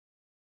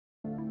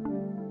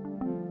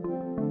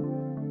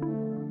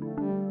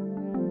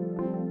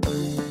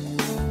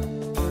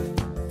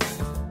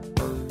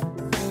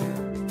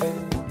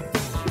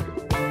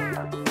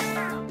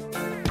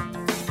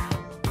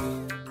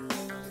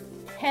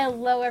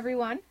Hello,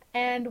 everyone,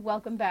 and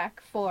welcome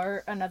back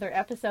for another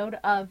episode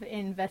of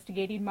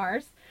Investigating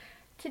Mars.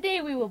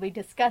 Today we will be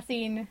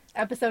discussing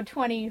episode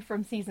 20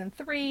 from season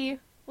 3.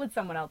 Would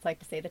someone else like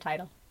to say the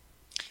title?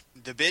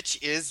 The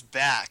bitch is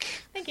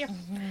back. Thank you.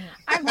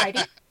 I'm Heidi.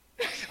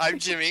 I'm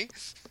Jimmy.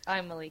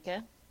 I'm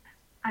Malika.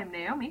 I'm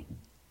Naomi.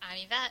 I'm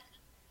Yvette.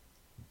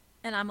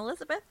 And I'm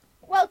Elisabeth.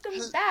 Welcome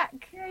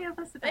back. Yay,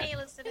 Elisabeth. Hey,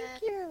 Elisabeth.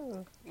 Thank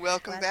you.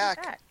 Welcome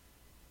back.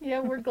 Yeah,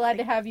 we're glad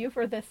to have you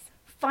for this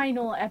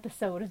final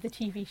episode of the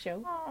TV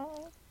show.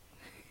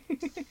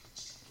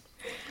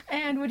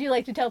 And would you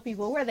like to tell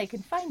people where they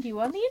can find you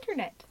on the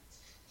internet?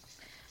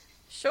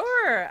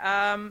 Sure.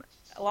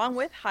 Along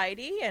with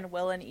Heidi and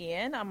Will and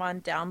Ian, I'm on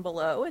Down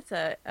Below. It's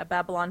a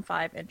Babylon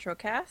 5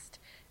 introcast.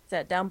 It's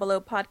at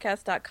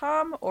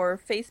downbelowpodcast.com or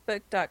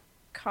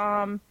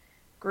facebook.com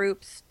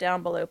groups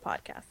Down Below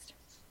Podcast.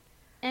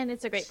 And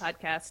it's a great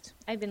podcast.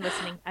 I've been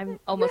listening. I'm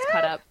almost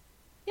caught up.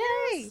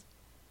 Yay!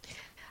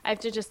 I have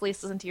to just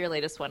listen to your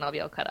latest one. I'll be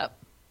all caught up.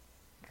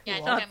 Yeah, I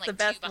think Cool. I'm like the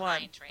best two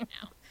behind right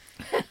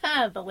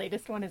now. The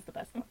latest one is the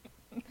best one.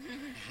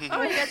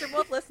 Oh, you guys are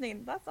both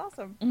listening. That's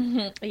awesome.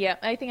 Yeah,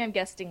 I think I'm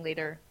guesting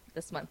later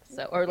this month,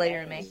 or later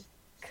in May. So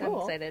I'm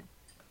Cool. excited.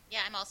 Yeah,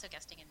 I'm also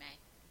guesting in May.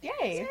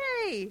 Yay!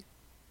 Yay!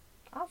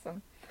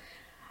 Awesome.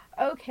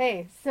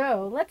 Okay,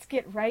 so let's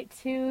get right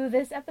to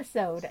this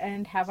episode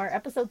and have our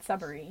episode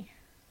summary.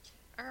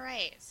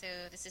 Alright, so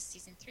this is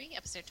season 3,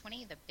 episode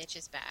 20, The Bitch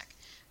is Back.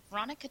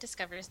 Veronica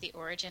discovers the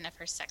origin of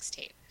her sex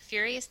tape.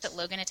 Furious that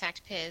Logan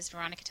attacked Piz,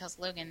 Veronica tells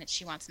Logan that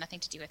she wants nothing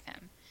to do with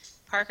him.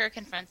 Parker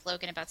confronts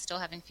Logan about still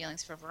having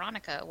feelings for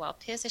Veronica, while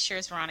Piz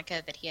assures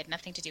Veronica that he had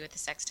nothing to do with the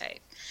sex tape.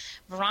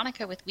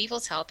 Veronica, with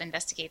Weevil's help,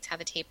 investigates how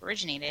the tape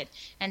originated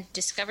and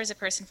discovers a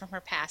person from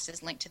her past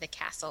is linked to the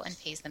castle and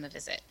pays them a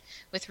visit.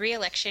 With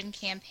re-election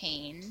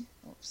campaign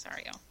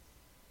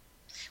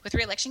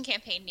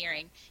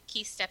nearing,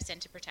 Keith steps in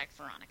to protect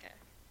Veronica.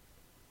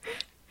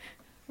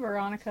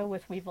 Veronica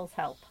with Weevil's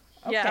help.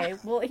 Okay, Yeah.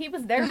 well, he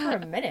was there for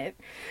a minute.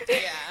 Yeah.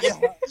 Yeah,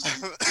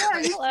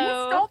 you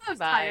stole those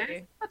Bye.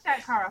 tires. Put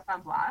that car up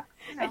on blocks.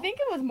 You know. I think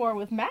it was more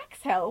with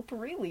Mac's help,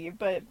 really,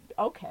 but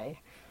okay.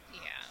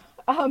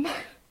 Yeah.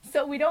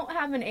 So we don't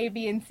have an A,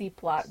 B, and C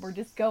plot. We're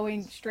just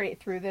going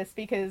straight through this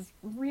because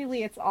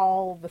really it's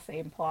all the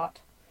same plot.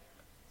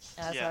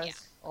 As Yeah.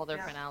 as all their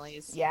Yeah.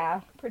 finales.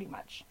 Yeah, pretty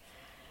much.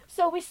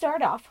 So we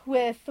start off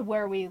with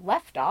where we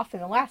left off in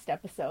the last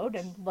episode,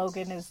 and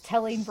Logan is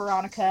telling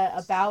Veronica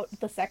about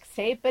the sex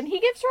tape, and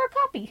he gives her a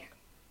copy.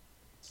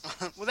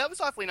 Well, that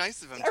was awfully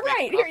nice of him. All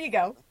right, here you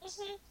go.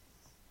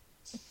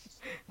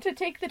 To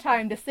take the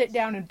time to sit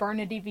down and burn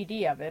a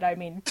DVD of it, I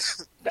mean,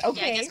 Yeah, I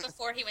okay. guess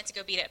before he went to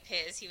go beat up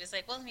Piz, he was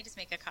like, well, let me just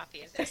make a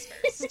copy of this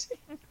first.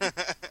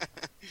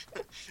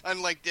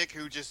 Unlike Dick,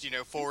 who just,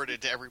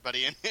 forwarded to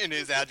everybody in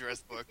his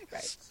address book.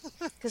 Right.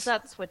 Because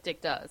that's what Dick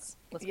does.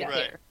 Let's get Yeah.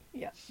 clear.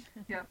 Yeah.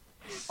 Yeah.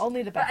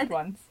 Only the best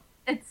ones.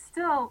 It's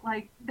still,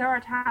 like, there are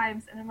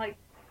times, and I'm like,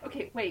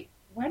 okay, wait,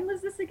 when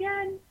was this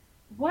again?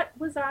 What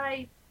was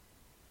I,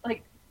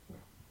 like,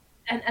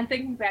 and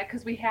thinking back,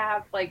 because we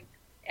have, like,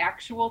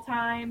 actual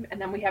time, and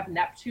then we have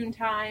Neptune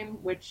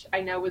time, which I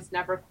know is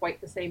never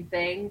quite the same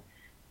thing,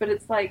 but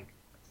it's like,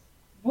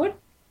 what?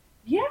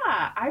 Yeah,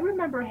 I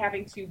remember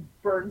having to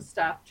burn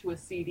stuff to a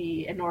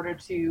CD in order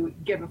to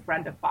give a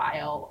friend a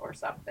file or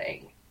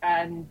something,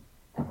 and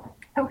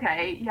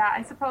okay, yeah,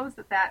 I suppose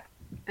that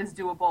is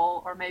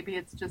doable, or maybe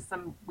it's just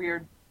some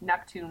weird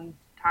Neptune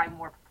time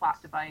warp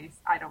plot device.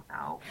 I don't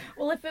know.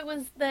 Well, if it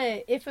was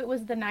the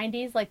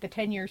 90s, like the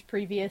 10 years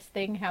previous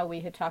thing, how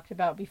we had talked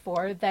about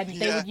before, then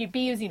they would be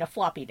using a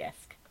floppy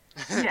disk.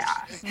 Yeah,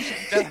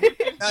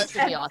 That's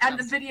Pretty awesome. and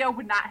the video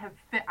would not have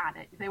fit on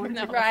it. They would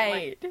have given us,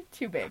 Right.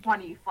 Too big. like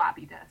 20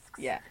 floppy disks.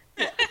 Yeah.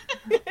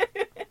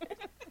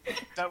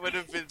 that would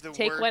have been the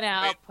Take worst one way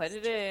out, to put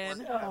it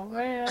in. Oh,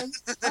 man.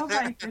 Oh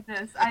my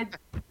goodness.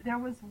 There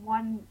was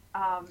one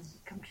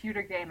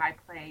computer game I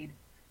played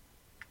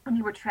when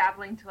you were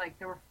traveling to, like,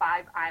 there were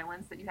 5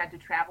 islands that you had to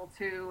travel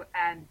to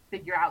and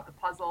figure out the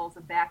puzzles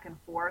and back and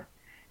forth.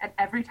 And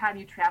every time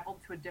you traveled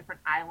to a different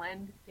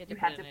island, you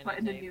had to put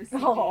in a new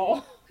CD.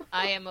 Oh.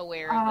 I am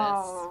aware of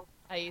this. Oh.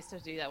 I used to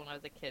do that when I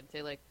was a kid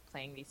too, like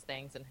playing these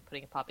things and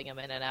popping them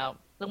in and out.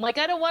 I'm like,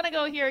 I don't want to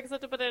go here because I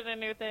have to put in a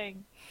new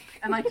thing.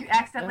 And, like, you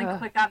accidentally Ugh.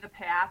 click on the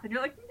path, and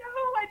you're like, no,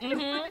 I didn't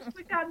want to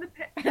click on the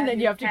path. And then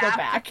you have to go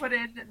back. Put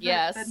in the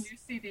Yes. new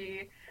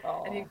CD,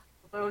 Oh. and you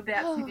load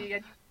that CD,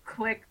 and you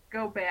click,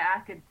 go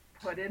back, and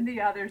put in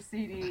the other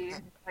CD.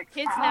 Like,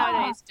 Kids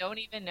nowadays don't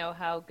even know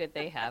how good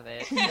they have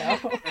it. No.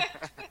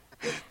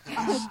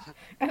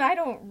 And I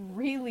don't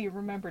really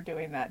remember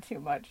doing that too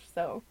much,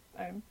 so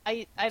I'm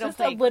I don't just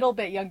play. a little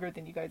bit younger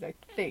than you guys, I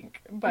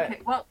think. But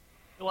Okay, well,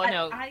 Well,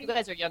 no, I- you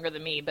guys are younger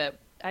than me, but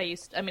I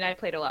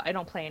played a lot. I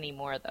don't play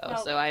anymore though,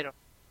 Well, so I don't.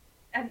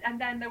 and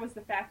then there was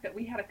the fact that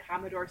we had a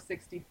Commodore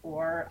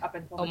 64 up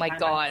until Oh the my time I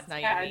God, was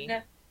Naomi.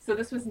 10. So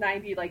this was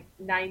 90.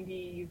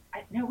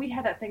 No, we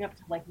had that thing up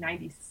to like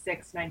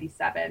 96,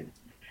 97.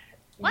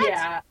 What?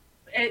 Yeah.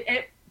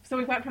 It so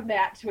we went from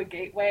that to a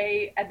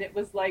gateway, and it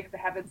was like the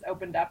heavens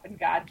opened up and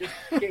God just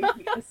gave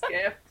me this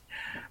gift.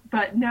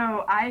 But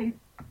no, I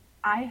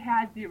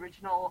had the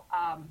original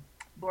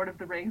Lord of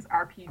the Rings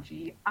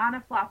RPG on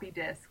a floppy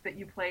disk that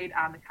you played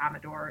on the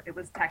Commodore. It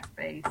was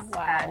text-based.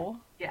 Wow. And,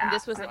 yeah. And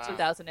this was in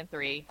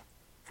 2003.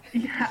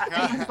 Yeah,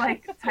 it was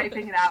like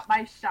typing it out.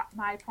 My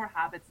poor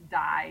hobbits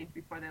died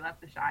before they left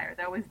the Shire.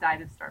 They always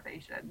died of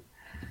starvation.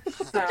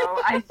 So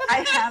I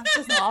have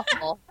This is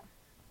awful.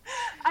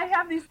 I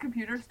have these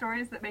computer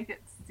stories that make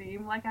it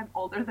seem like I'm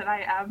older than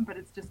I am, but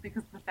it's just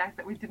because of the fact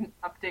that we didn't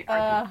update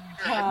our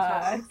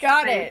computer until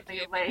got it.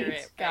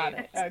 late. Got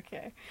it.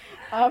 Okay.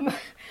 All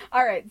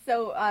right.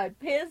 So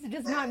Piz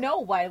does not know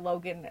why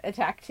Logan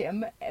attacked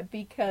him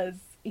because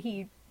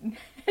he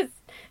has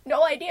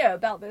no idea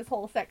about this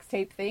whole sex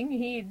tape thing.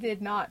 He did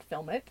not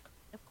film it.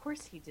 Of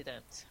course he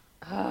didn't.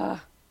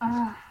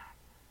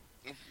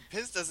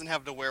 Piz doesn't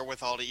have the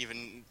wherewithal to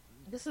even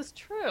This is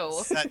true.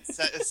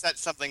 set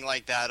something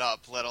like that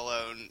up, let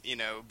alone,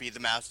 be the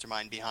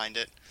mastermind behind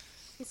it.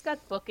 He's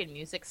got book and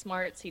music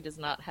smarts. He does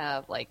not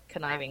have, like,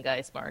 conniving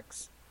guy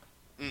smarts.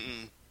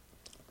 Mm-mm.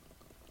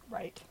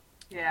 Right.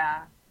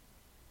 Yeah.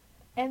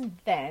 And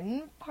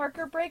then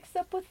Parker breaks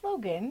up with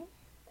Logan.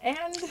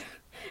 And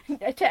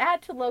to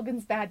add to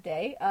Logan's bad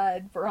day,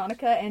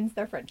 Veronica ends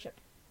their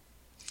friendship.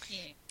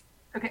 Yeah.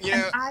 Okay,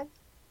 Yeah. and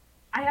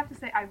I have to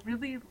say, I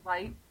really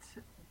liked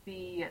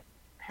the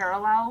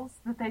parallels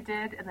that they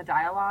did in the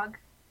dialogue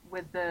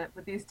with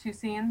these two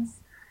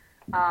scenes.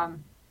 I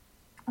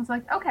was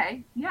like,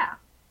 okay, yeah,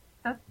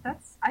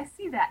 that's I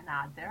see that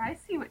nod there. I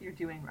see what you're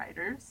doing,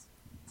 writers.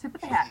 Tip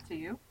of the hat to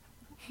you.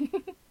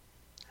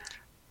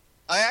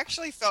 I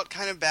actually felt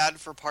kind of bad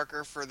for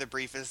Parker for the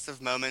briefest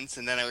of moments,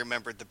 and then I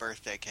remembered the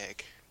birthday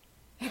cake.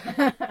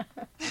 The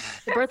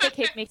birthday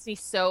cake makes me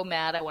so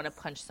mad I want to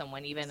punch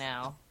someone even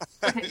now.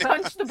 Okay, but,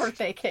 Punch the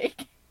birthday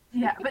cake.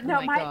 yeah, but no,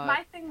 Oh my God.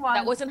 my thing was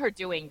That wasn't her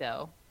doing,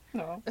 though.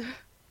 No.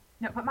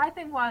 No, but my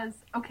thing was,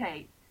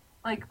 okay,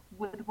 like,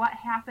 with what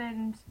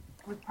happened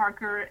with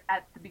Parker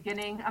at the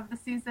beginning of the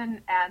season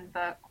and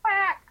the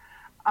quack,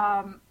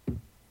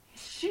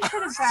 she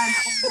should have been...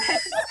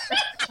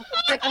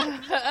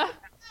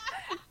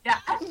 Yeah,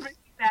 I'm bringing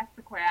back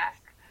the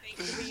quack.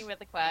 Thanks for bringing with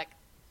the quack.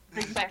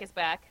 The quack is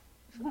back.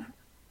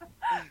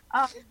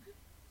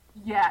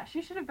 Yeah,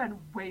 she should have been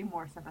way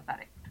more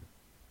sympathetic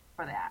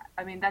for that.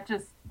 I mean, that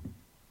just...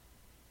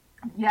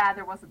 Yeah,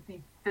 there wasn't the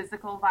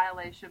physical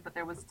violation, but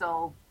there was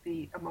still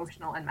the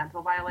emotional and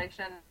mental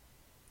violation.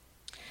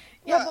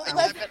 Yeah,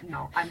 Well, but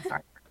No, I'm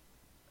sorry.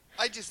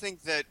 I just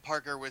think that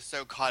Parker was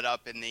so caught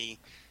up in the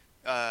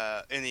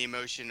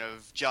emotion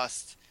of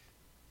just,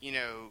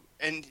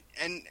 and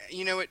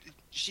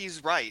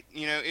she's right.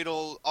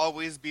 It'll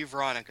always be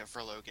Veronica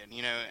for Logan.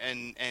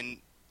 And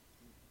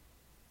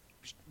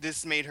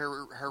this made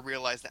her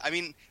realize that. I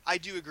mean, I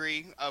do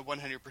agree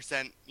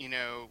 100%.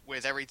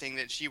 With everything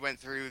that she went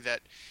through.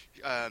 That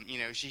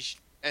she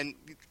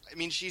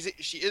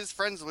is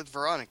friends with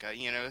Veronica.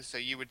 So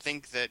you would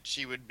think that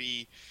she would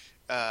be,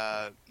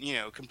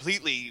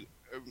 completely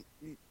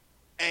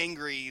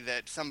angry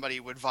that somebody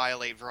would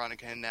violate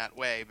Veronica in that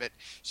way, but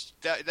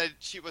that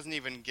she wasn't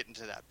even getting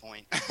to that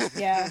point.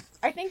 Yeah,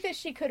 I think that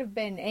she could have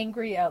been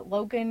angry at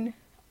Logan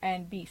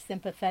and be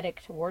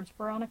sympathetic towards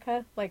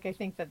Veronica. Like, I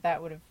think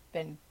that would have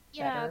been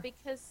Yeah, better.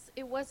 because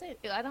it wasn't.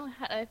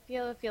 I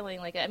feel a feeling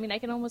like. I mean, I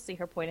can almost see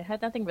her point. It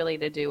had nothing really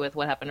to do with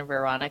what happened to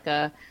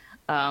Veronica.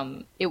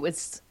 It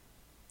was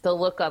the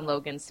look on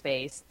Logan's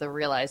face, the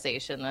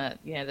realization that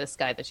this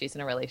guy that she's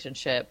in a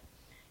relationship.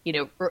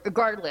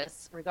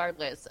 Regardless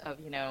of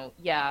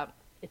yeah,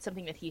 it's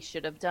something that he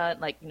should have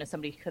done. Like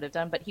somebody could have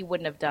done, but he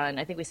wouldn't have done.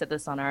 I think we said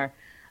this on our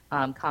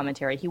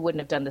commentary. He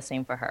wouldn't have done the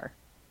same for her.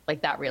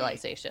 Like that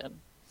realization.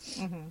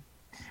 Mm-hmm.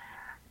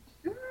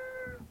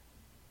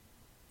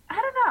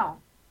 I don't know.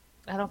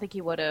 I don't think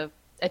he would have.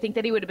 I think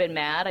that he would have been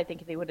mad. I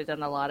think he would have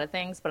done a lot of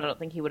things, but I don't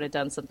think he would have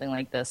done something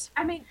like this.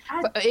 I mean,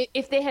 But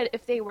if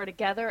they were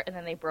together and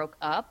then they broke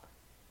up,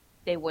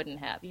 they wouldn't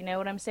have. You know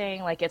what I'm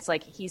saying? Like it's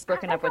like he's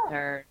broken up with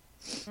her.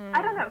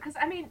 I don't know, because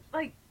I mean,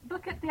 like,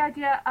 look at the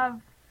idea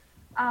of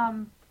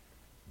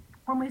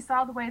when we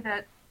saw the way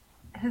that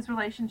his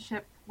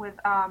relationship with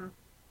her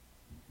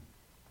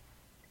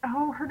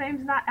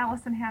name's not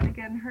Allison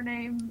Hannigan. Her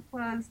name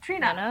was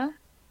Trina.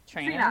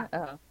 Trina.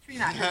 Oh.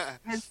 Trina,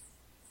 his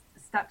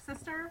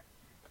stepsister,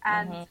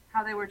 and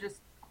how they were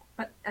just.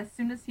 But as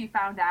soon as he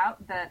found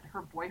out that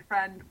her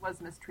boyfriend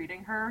was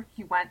mistreating her,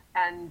 he went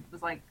and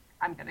was like,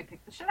 "I'm gonna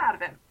kick the shit out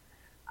of him."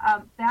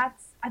 I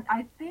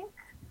think.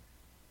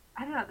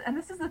 I don't know, and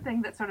this is the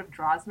thing that sort of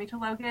draws me to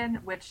Logan,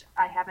 which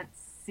I haven't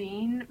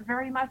seen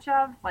very much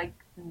of, like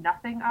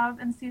nothing of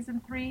in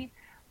season 3.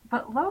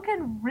 But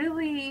Logan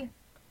really,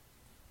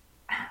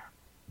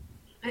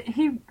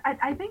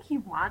 I think he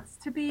wants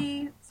to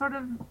be sort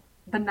of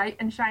the knight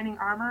in shining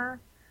armor,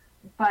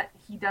 but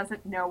he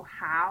doesn't know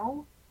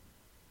how.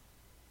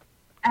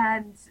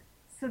 And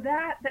so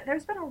that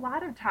there's been a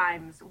lot of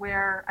times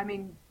where, I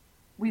mean,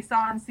 we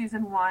saw in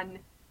season 1,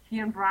 he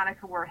and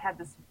Veronica had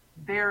this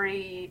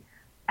very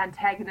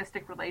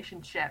antagonistic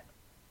relationship,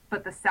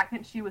 but the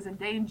second she was in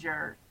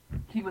danger,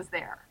 he was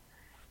there.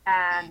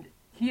 And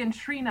he and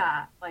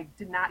Trina, like,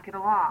 did not get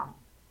along,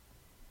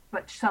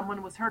 but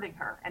someone was hurting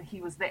her, and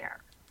he was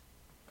there.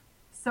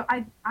 So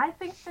I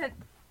think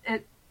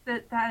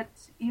that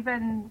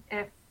even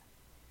if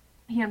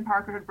he and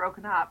Parker had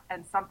broken up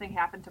and something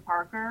happened to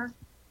Parker,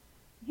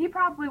 he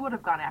probably would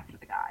have gone after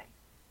the guy.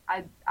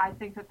 I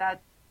think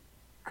that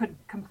could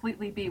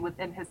completely be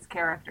within his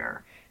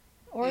character.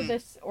 Or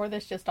this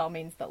just all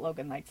means that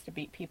Logan likes to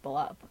beat people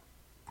up.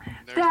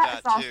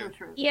 That's also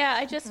true. Yeah,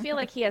 I just feel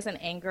like he has an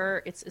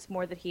anger. It's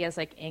more that he has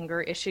like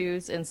anger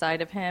issues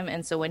inside of him,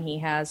 and so when he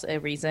has a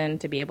reason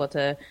to be able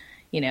to,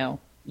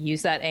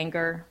 use that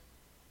anger,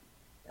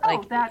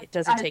 like it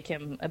doesn't take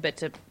him a bit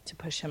to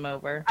push him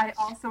over. I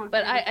also agree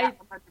with that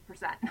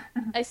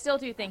 100%. I still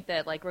do think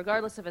that, like,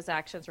 regardless of his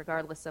actions,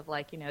 regardless of,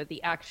 like,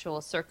 the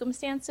actual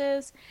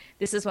circumstances,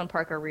 this is when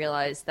Parker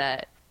realized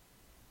that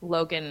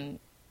Logan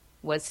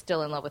was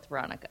still in love with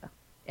Veronica.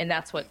 And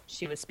that's what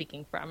she was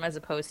speaking from, as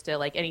opposed to,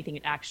 like, anything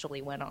that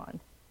actually went on.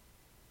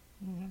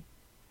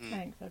 Mm-hmm. I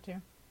think so,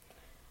 too.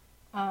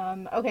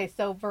 Okay,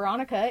 so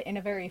Veronica, in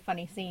a very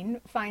funny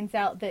scene, finds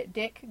out that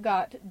Dick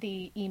got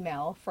the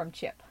email from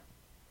Chip.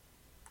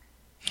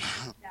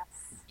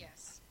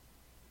 Yes.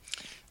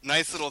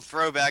 Nice little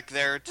throwback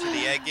there to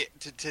the egg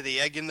to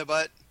the egg in the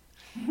butt.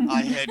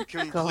 I had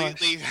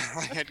completely.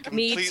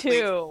 Me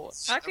too.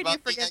 How could you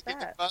about the forget egg in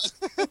the that?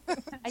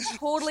 butt. I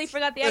totally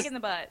forgot the egg in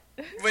the butt.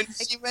 When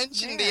she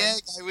mentioned the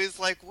egg, I was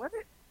like, "What?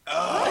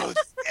 Oh,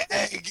 the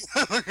egg!"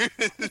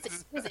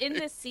 Because in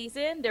this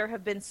season, there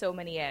have been so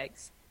many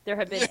eggs. There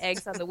have been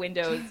eggs on the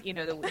windows, the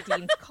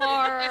Dean's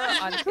car,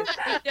 on his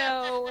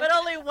window. But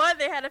only one,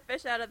 they had a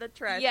fish out of the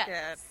trash can.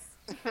 Yes.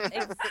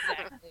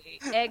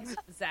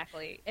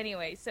 Exactly.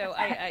 Anyway, so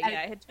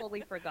I had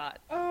totally forgot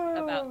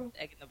about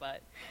the egg in the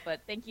butt.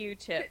 But thank you,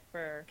 Chip,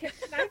 for... Can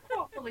I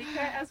quote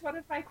Malika as one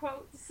of my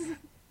quotes?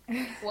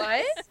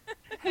 What?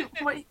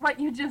 what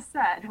you just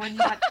said when you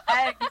went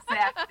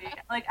exactly.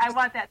 Like, I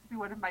want that to be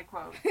one of my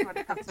quotes when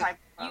it comes to my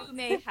quotes. You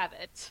may have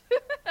it.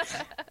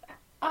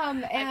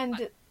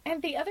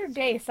 And the other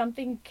day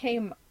something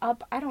came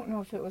up. I don't know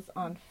if it was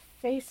on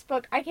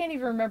Facebook. I can't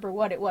even remember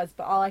what it was,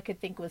 but all I could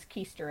think was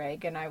Keister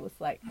egg, and I was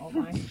like, oh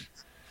my.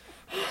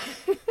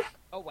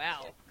 Oh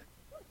wow.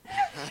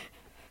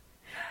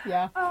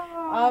 Yeah.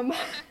 All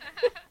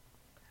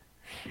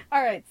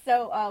right,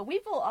 so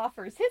Weevil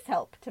offers his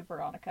help to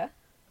Veronica.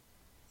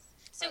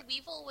 So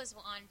Weevil was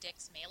on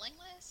Dick's mailing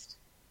list?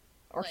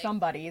 Or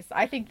somebody's.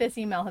 I think this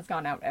email has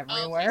gone out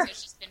everywhere. Oh, okay, so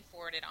it's just been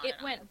forwarded on. It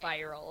went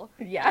viral.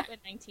 Yeah. It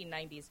went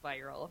 1990s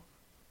viral.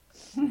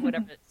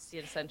 Whatever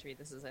century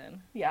this is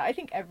in. Yeah, I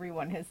think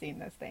everyone has seen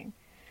this thing.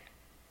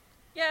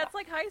 Yeah, it's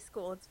like high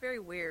school. It's very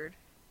weird.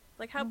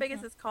 Like, how big is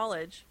this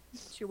college?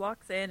 She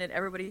walks in and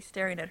everybody's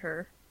staring at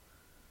her.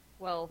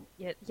 Well,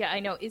 yeah,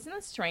 I know. Isn't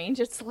it strange?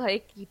 It's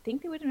like, you'd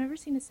think they would have never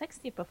seen a sex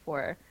tape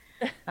before.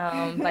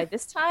 By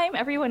this time,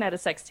 everyone had a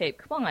sex tape.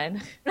 Come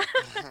on.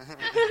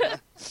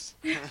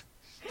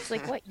 It's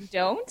like, what, you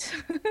don't?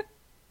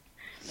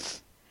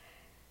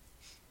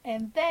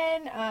 And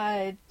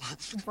then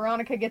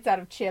Veronica gets out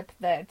of Chip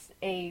that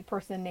a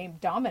person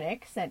named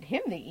Dominic sent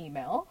him the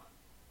email.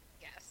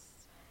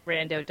 Yes.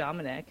 Rando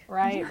Dominic.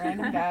 Right,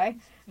 random guy.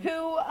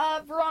 Who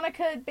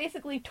Veronica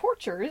basically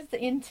tortures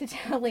into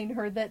telling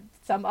her that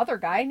some other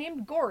guy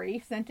named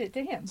Gory sent it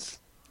to him.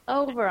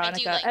 Oh,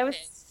 Veronica. I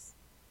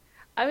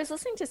I was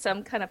listening to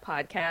some kind of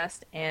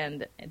podcast,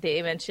 and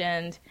they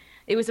mentioned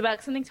it was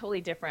about something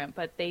totally different,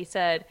 but they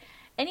said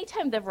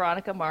anytime that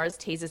Veronica Mars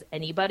tases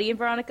anybody in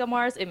Veronica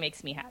Mars, it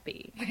makes me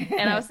happy.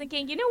 And I was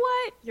thinking, you know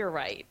what? You're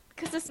right,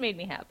 because this made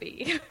me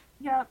happy.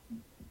 Yep.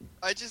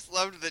 I just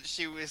loved that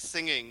she was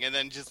singing, and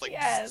then just like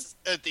Yes.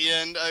 at the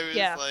end, I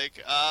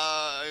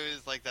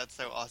was like, that's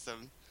so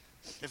awesome.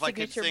 If I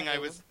could Signature sing, I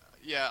move. was.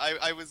 Yeah,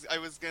 I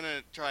was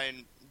gonna try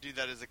and do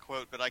that as a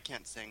quote, but I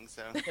can't sing,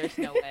 so. There's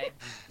no way.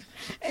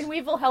 And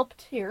Weevil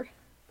helped here.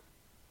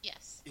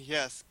 Yes.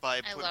 Yes,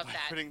 by love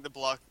that. putting the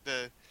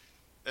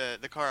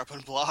car up on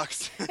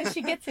blocks. And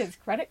she gets his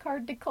credit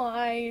card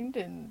declined,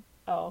 and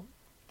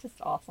just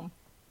awesome.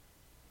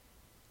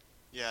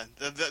 Yeah,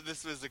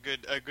 this was a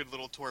good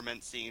little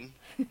torment scene.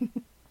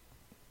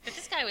 But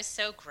this guy was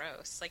so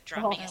gross, like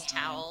dropping his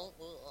towel.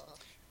 Ugh.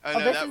 Oh, no,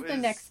 this that is was the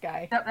next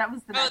guy. That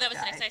was the next Oh, that was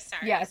the guy. next guy.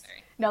 Sorry. Yes.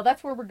 Sorry. No,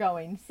 that's where we're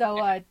going.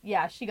 So,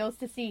 she goes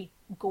to see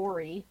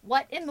Gory.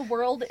 What in the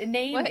world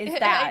name is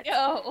that? I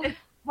know.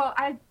 Well,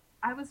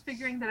 I was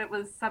figuring that it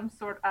was some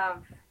sort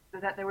of,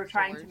 that they were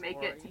trying to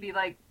make it to be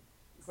like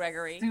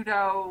Gregory.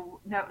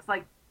 No, it's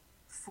like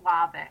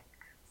Slavic,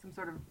 some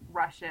sort of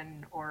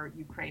Russian or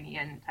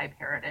Ukrainian type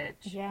heritage.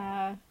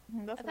 Yeah.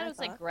 I thought it was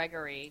like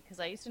Gregory, because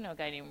I used to know a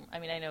guy named,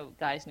 I know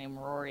guys named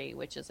Rory,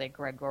 which is like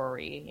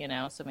Gregory,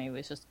 so maybe it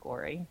was just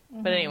Gory.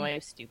 Mm-hmm. But anyway, it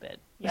was stupid.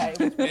 Yeah, it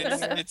was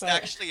weird, it's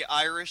actually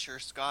Irish or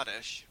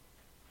Scottish.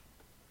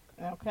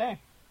 Okay.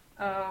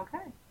 Okay.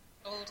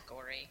 Old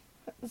gory.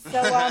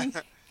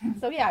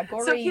 So yeah,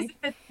 Gory. So he's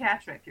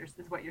Fitzpatrick, is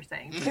what you're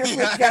saying. There we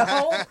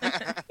go.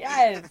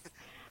 Yes.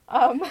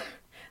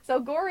 So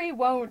Gory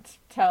won't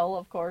tell,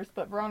 of course,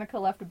 but Veronica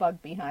left a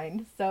bug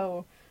behind,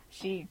 so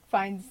she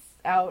finds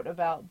out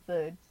about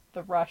the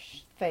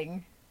rush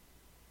thing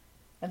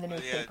in the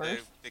newspapers.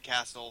 Yeah, the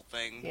castle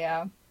thing.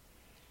 Yeah.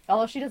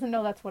 Although she doesn't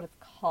know that's what it's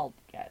called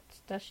yet,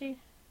 does she?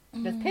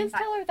 Does Piz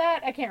tell her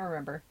that? I can't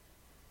remember.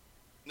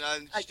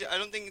 I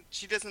don't think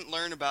she doesn't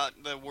learn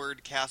about the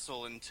word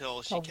castle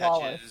until she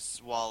Wallace.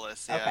 catches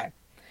Wallace. Yeah. Okay.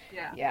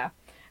 Yeah. Yeah.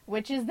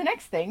 Which is the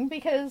next thing,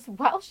 because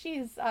while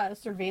she's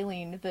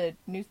surveilling the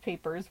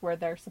newspapers where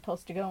they're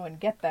supposed to go and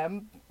get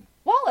them,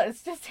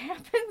 Wallace just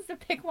happens to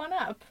pick one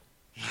up.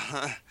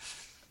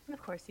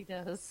 Of course he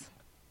does.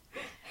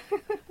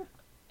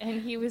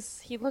 And he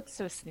looked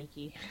so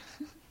sneaky.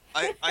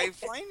 I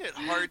find it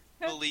hard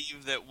to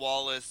believe that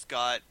Wallace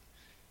got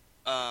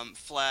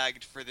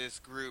flagged for this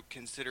group,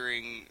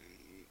 considering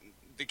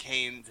the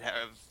Kanes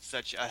have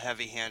such a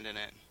heavy hand in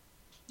it.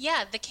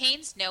 Yeah, the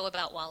Kanes know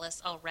about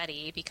Wallace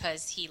already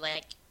because he,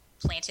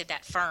 planted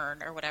that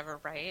fern or whatever,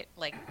 right?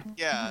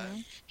 Yeah.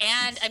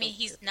 And, I mean,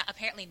 he's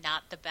apparently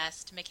not the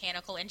best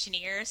mechanical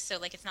engineer,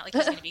 so, it's not like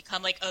he's going to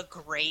become, a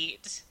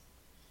great...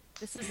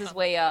 This is his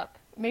way up.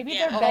 Maybe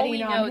Yeah. they're All we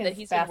betting know on his that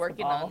he's been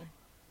working basketball. on.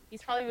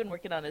 He's probably been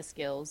working on his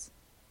skills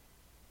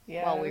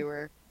Yeah. while we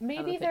were.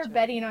 Maybe the they're picture.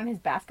 betting on his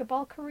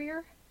basketball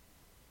career?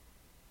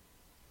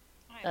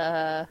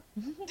 Uh,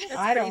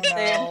 I don't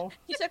know.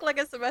 He took like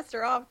a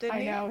semester off, didn't I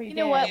he? know he you did.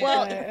 know what?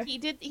 Well, but- he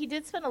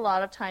did spend a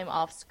lot of time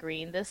off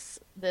screen this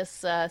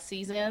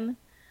season,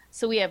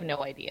 so we have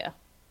no idea.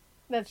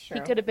 That's true.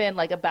 He could have been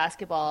like a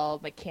basketball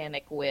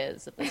mechanic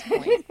whiz at this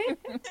point.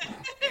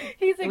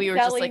 He's excelling We were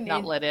just not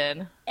in let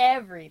in.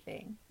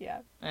 everything. Yeah.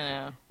 I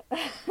know.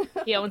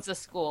 He owns a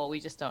school. We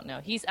just don't know.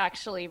 He's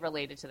actually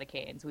related to the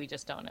Kanes. We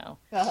just don't know.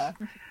 Uh-huh.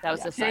 That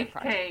was a side Jake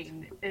project.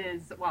 Kane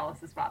is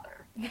Wallace's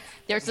father.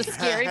 There's a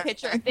scary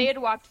picture. If they had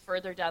walked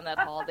further down that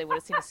hall, they would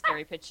have seen a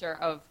scary picture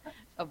of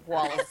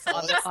Wallace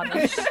on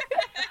the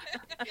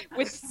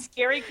with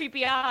scary,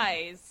 creepy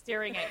eyes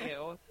staring at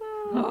you.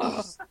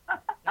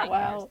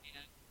 Wow.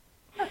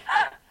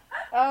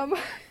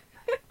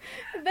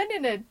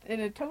 Then in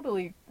a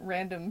totally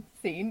random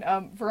scene,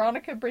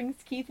 Veronica brings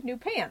Keith new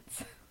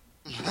pants.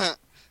 Yeah,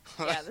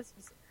 this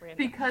was random.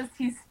 Because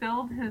he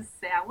spilled his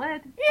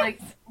salad? Yes.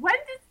 When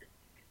did...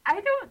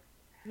 I don't...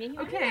 I mean, he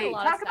had Okay, a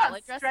lot talk of about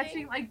salad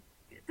stretching. dressing.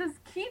 Does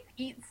Keith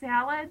eat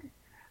salad?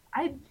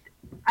 I've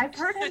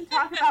heard him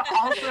talk about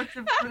all sorts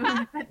of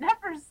food, but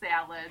never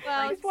salad.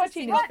 Well, He's he's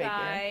watching a his single figure.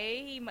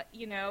 guy.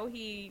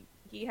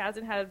 He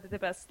hasn't had the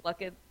best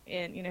luck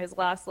in his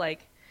last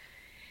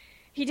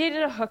he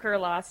dated a hooker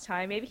last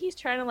time. Maybe he's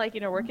trying to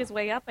work his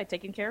way up by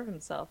taking care of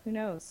himself. Who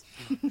knows?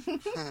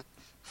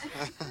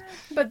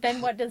 But then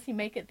what does he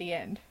make at the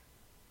end?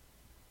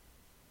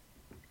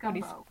 When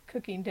he's Gumbo.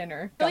 cooking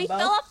dinner. So he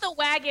Gumbo? fell off the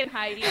wagon,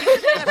 Heidi. He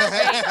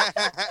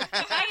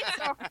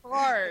so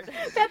hard.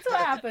 That's what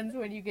happens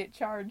when you get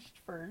charged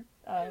for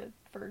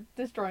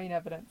destroying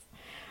evidence.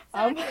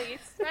 Exactly.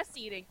 It's stress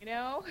eating,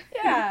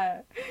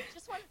 Yeah.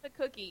 Just wanted the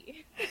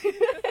cookie.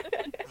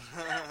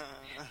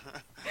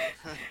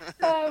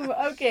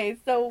 Okay,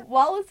 so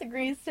Wallace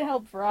agrees to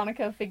help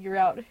Veronica figure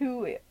out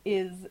who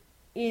is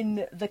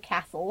in the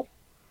castle,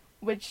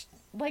 which,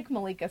 like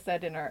Malika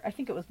said in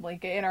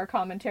our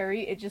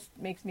commentary, it just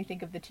makes me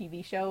think of the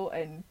TV show,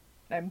 and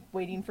I'm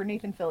waiting for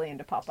Nathan Fillion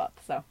to pop up,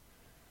 so.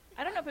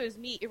 I don't know if it was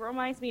me. It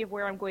reminds me of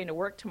where I'm going to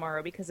work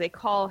tomorrow because they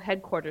call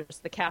headquarters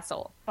the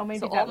castle. Oh, maybe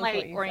so that all was my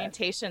what you said.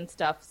 orientation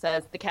stuff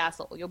says the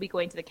castle. You'll be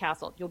going to the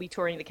castle. You'll be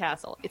touring the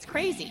castle. It's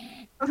crazy.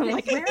 I'm Okay,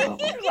 like, where oh.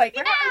 where are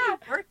you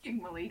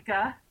working,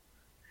 Malika?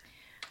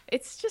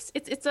 It's just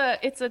it's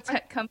a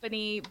tech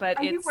company, but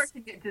Are you it's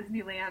working at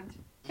Disneyland?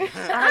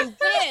 I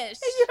wish.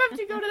 You have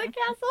to go to the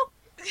castle?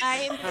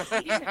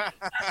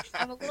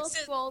 I'm a little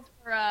too old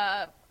for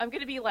I'm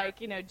gonna be like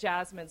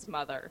Jasmine's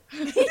mother.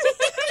 I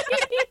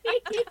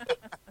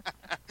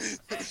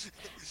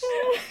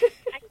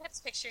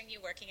kept picturing you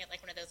working at one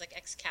of those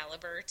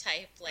Excalibur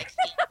type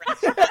themed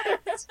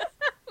restaurants.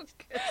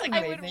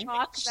 I would Amazing.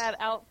 rock that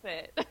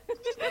outfit.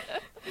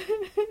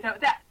 No,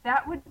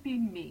 that would be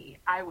me.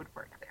 I would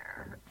work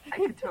there. I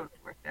could totally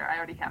work there. I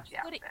already have the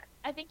Would outfit.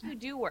 I think you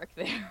do work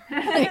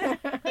there.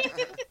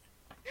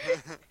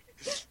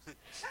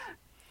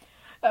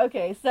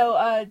 Okay,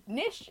 so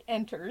Nish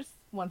enters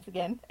once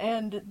again,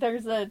 and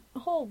there's a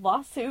whole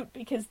lawsuit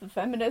because the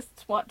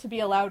feminists want to be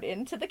allowed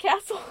into the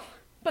castle.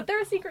 But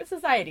they're a secret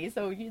society,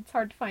 so it's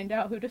hard to find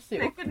out who to They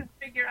sue. couldn't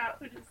figure out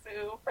who to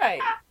sue.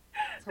 Right.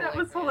 That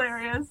was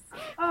hilarious.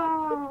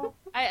 Oh.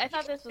 I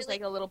thought this was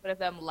a little bit of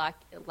them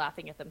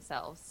laughing at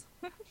themselves.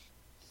 I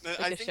a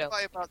think show.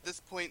 by about this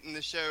point in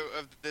the show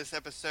of this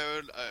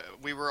episode,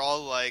 we were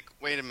all like,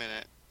 wait a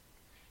minute.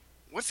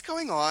 What's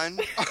going on?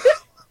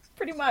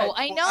 Pretty much. Oh,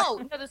 I know.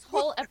 No, this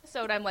whole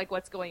episode, I'm like,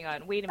 what's going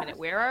on? Wait a minute,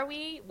 where are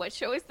we? What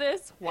show is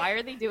this? Why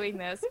are they doing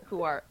this?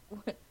 Who are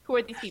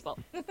these people?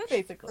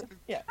 Basically.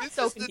 Yeah. This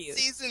so is confused.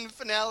 the season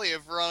finale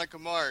of Veronica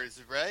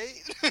Mars,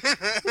 right?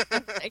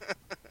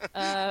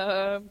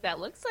 That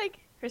looks like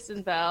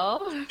Kristen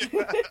Bell.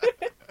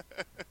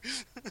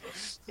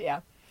 Yeah.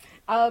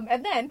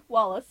 And then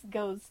Wallace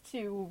goes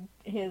to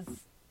his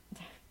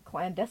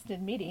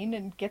clandestine meeting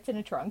and gets in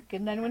a trunk,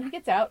 and then when he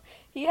gets out,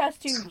 he has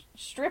to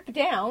strip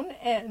down,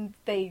 and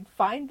they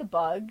find the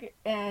bug,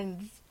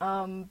 and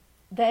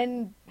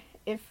then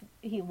if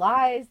he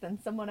lies, then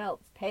someone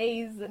else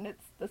pays, and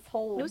it's this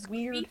whole It was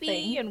weird creepy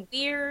thing. and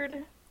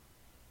weird.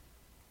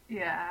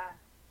 Yeah.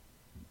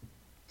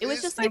 It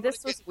was just like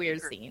this was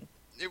weird scene.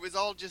 It was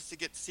all just to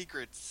get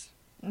secrets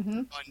Mm-hmm.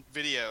 on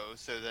video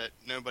so that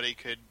nobody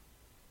could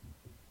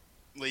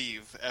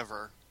leave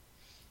ever.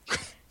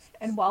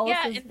 And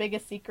Wallace's and-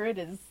 biggest secret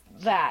is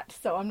that,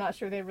 so I'm not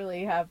sure they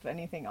really have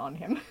anything on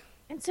him.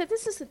 And so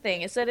this is the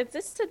thing, is that if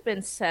this had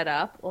been set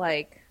up,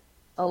 like,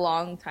 a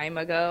long time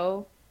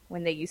ago,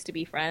 when they used to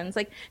be friends,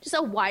 like, just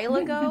a while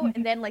ago,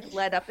 and then, like,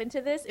 led up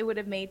into this, it would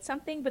have made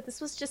something, but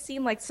this was just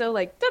seemed like so,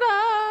 like,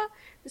 ta-da!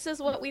 This is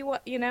what we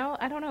want, you know?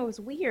 I don't know, it was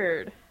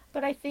weird.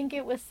 But I think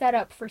it was set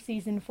up for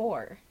season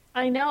 4.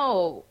 I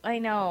know,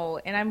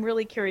 and I'm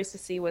really curious to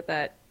see what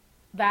that...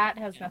 That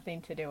has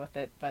nothing to do with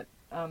it, but,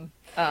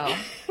 Oh.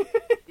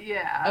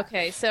 Yeah.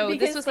 Okay, so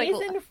because this was like...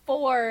 season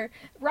 4,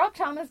 Rob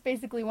Thomas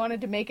basically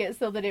wanted to make it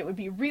so that it would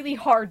be really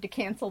hard to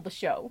cancel the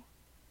show,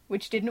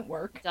 which didn't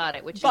work. Got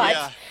it, which But-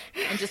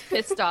 is... And just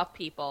pissed off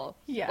people.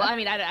 Yeah. Well, I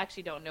mean, I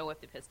actually don't know if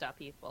they pissed off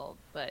people,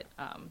 but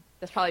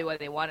that's probably why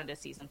they wanted a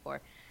season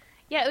 4.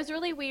 Yeah, it was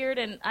really weird,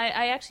 and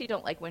I actually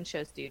don't like when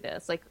shows do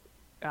this. Like,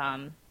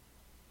 when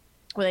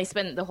they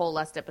spend the whole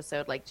last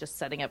episode, like, just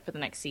setting up for the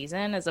next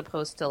season, as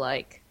opposed to,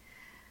 like,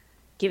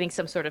 giving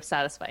some sort of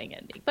satisfying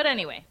ending. But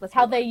anyway, let's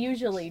How move they on.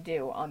 usually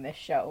do on this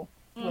show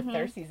with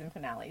their season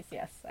finales.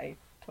 Yes, I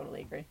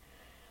totally agree.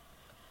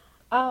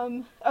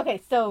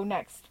 Okay, so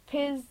next.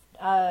 Piz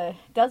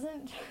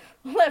doesn't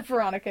let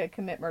Veronica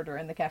commit murder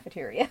in the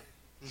cafeteria.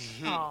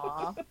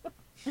 Aw.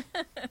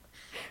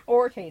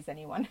 Or tase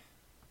anyone,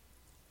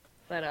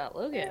 But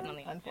Logan, on the other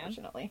hand.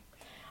 unfortunately.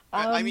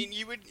 I mean,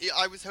 you would.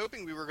 I was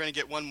hoping we were going to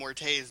get one more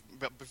tase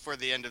before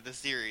the end of the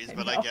series, I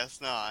but know. I guess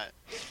not.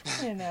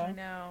 You know. I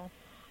know.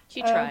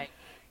 She tried.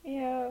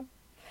 Yeah.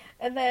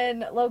 And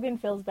then Logan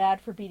feels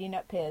bad for beating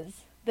up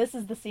Piz. This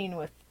is the scene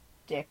with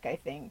Dick, I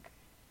think.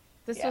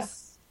 This yeah.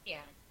 was... Yeah.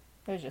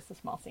 It was just a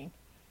small scene.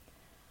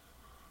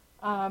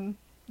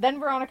 Then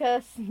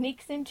Veronica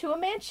sneaks into a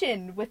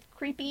mansion with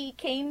creepy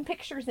Kane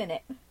pictures in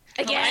it.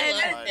 Again!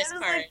 I love this it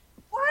was part. like,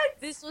 what?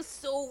 This was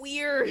so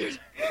weird.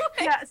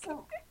 Yeah,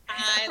 so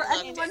I for love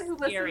anyone it. who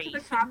listened Scary. to the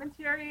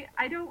commentary,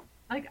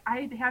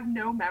 I have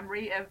no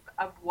memory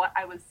of what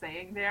I was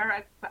saying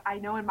there, but I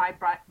know in my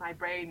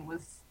brain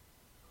was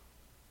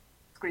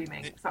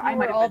screaming. So I You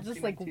might were have all been just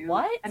screaming like, too.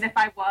 what? And if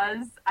I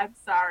was, I'm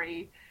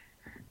sorry.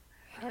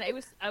 And I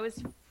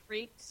was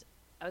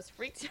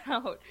freaked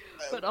out,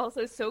 but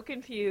also so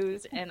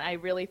confused, and I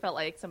really felt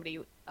like somebody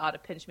ought to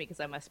pinch me because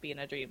I must be in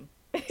a dream.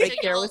 Like,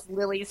 there was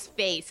Lily's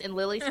face, and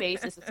Lily's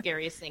face is the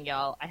scariest thing,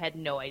 y'all. I had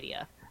no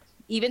idea.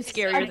 Even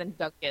scarier than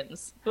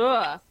Duncan's.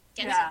 Ugh.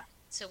 Get Yeah.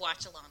 to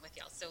watch along with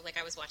y'all. So, like,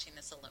 I was watching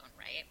this alone,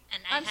 right?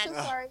 And I'm so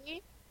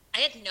sorry. I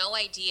had no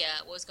idea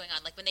what was going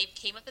on. Like, when they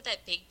came up with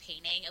that big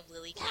painting of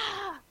Lily Kane,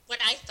 what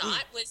I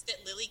thought was that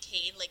Lily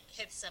Kane, like,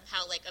 had somehow,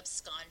 like,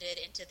 absconded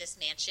into this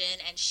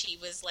mansion, and she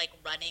was, like,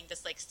 running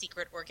this, like,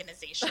 secret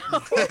organization.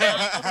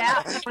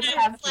 That And would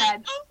I have was like,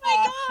 been oh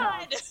my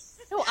awesome. god!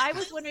 No, I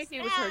was wondering if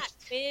it was her Back.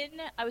 twin.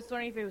 I was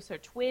wondering if it was her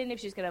twin, if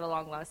she's gonna have a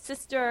long lost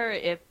sister.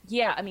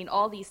 I mean,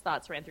 all these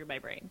thoughts ran through my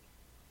brain.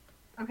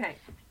 Okay.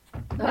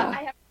 But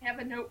I have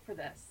a note for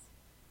this.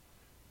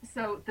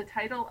 So the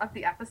title of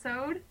the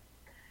episode.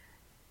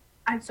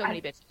 So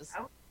many bitches.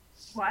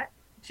 What?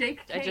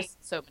 Jake Kane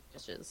So many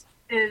bitches.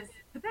 is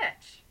the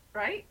bitch,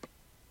 right?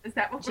 Is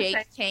that what we're saying?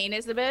 Jake Kane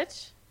is the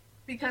bitch.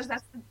 Because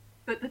that's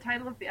the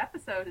title of the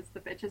episode is "The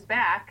Bitch Is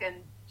Back," and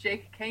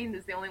Jake Kane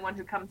is the only one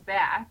who comes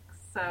back.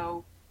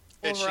 So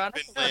It should have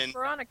Veronica. been Lynn.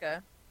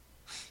 Veronica.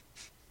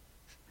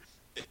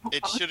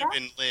 It should have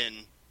been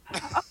Lynn.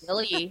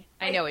 Lily.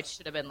 I know it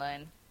should have been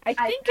Lynn. I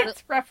think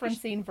it's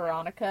referencing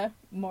Veronica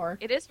more.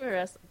 It is for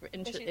us.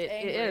 she's It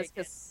angry is again.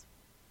 because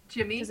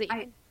Jimmy, Is it-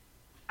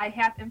 I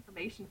have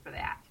information for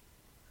that.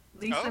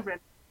 Lisa Oh? Rinna,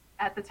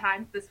 at the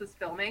time this was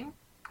filming,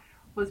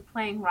 was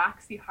playing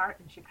Roxy Hart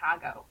in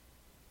Chicago.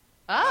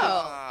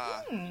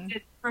 oh, Hmm.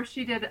 First,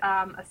 she did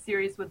a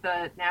series with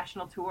the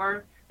national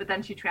tour, but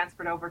then she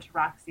transferred over to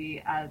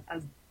Roxy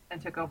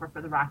and took over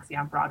for the Roxy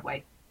on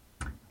Broadway.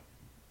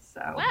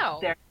 So Wow.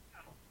 there.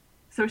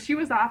 So she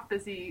was off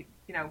busy,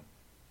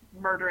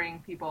 murdering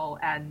people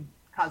and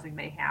causing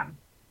mayhem.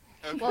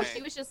 Okay. well,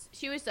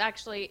 she was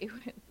actually.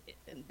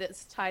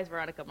 This ties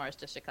Veronica Mars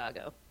to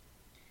Chicago.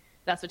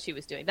 That's what she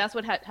was doing. That's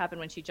what happened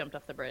when she jumped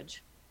off the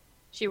bridge.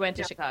 She went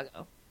to Yeah.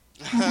 Chicago.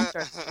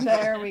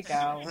 There we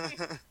go.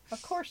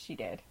 Of course she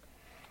did.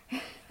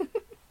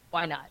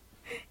 Why not?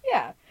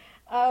 Yeah.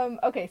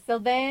 Okay, so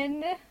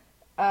then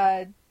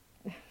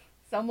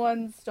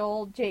someone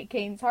stole Jake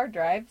Kane's hard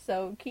drive,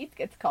 so Keith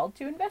gets called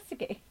to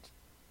investigate.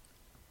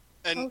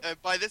 And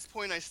by this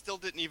point, I still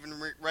didn't even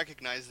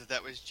recognize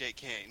that was Jake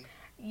Kane.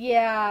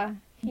 Yeah,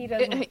 He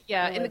doesn't.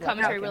 Yeah, really in the look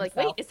commentary, like we're like,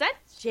 himself. wait, is that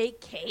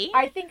J.K.?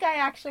 I think I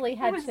actually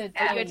had was- to Oh, You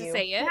tell had to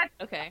say it?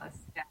 Okay.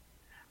 Yeah.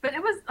 But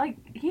it was like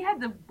he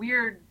had the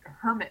weird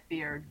hermit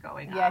beard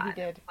going on. Yeah, he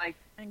did. Like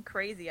And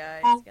crazy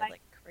eyes. Oh, He had,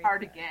 like, crazy eyes.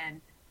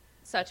 cardigan.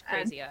 Such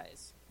crazy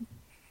eyes.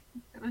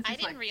 It was I just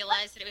didn't like,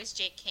 realize that it was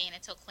Jake Kane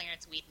until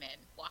Clarence Weedman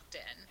walked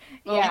in.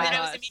 Oh Yeah. And my then I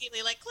was gosh.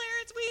 immediately like,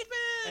 Clarence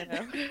I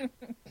Weedman! know.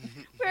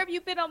 Where have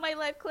you been all my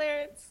life,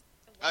 Clarence?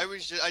 I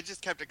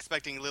just kept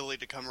expecting Lily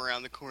to come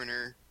around the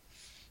corner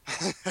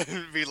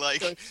and be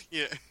like, So-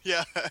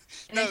 yeah.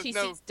 And then she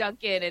sees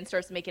Duncan and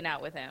starts making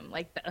out with him.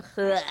 Like,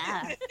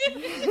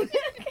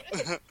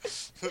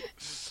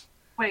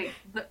 wait,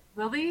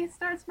 Lily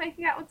starts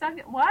making out with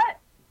Duncan. What?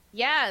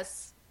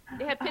 yes.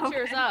 They had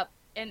pictures Okay. up,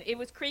 and it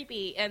was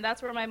creepy, and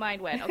that's where my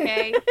mind went,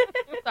 okay?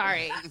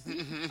 Sorry.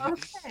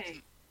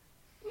 Okay.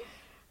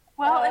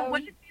 Well, it Um,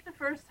 wouldn't be the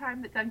first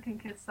time that Duncan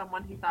kissed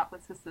someone he thought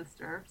was his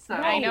sister. So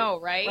I know,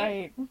 right?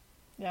 Right.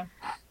 Yeah.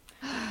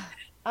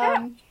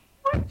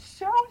 What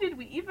show did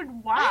we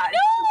even watch?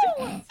 I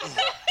know!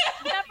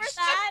 Remember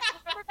that?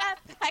 Remember that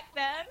back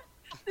then?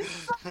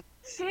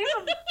 Game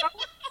of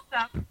Thrones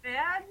stuff,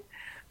 man.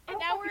 And Oh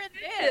now my we're in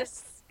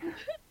goodness. this.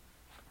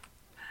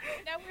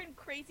 Now we're in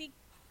crazy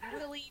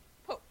Lily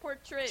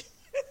portrait.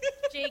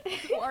 Jake,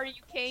 who are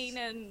you, Kane,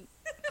 and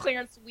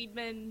Clarence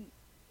Weedman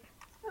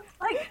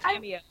Like, I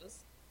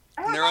cameos.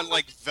 I And they're on remember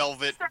like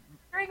velvet. started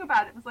hearing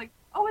about it. It was like,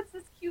 oh, it's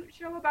this cute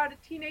show about a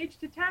teenage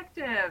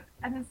detective,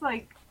 and it's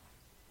like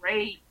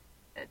rape,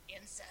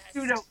 Incest.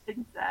 pseudo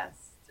incest.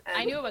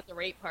 I knew about the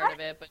rape part of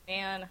it, but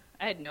man,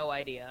 I had no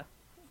idea.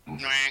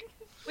 Mwah.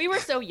 We were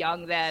so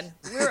young then.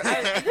 We were.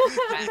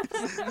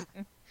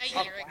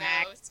 A year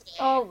ago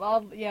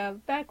today. Yeah.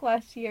 Back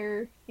last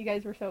year, you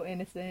guys were so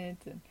innocent,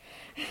 and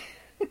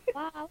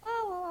Wah, wah,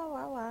 wah,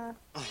 wah, wah.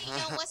 You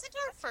know, wasn't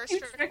our first You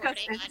trick us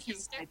recording on into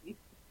Easter? Heidi.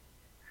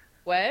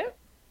 What? I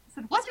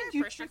said, what Wasn't did our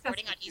you first trick us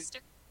recording on into? Easter?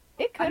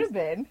 it could have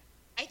been.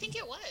 I think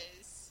it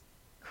was.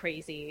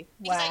 Crazy.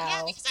 Because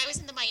Wow. because I was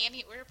in the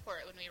Miami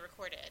airport when we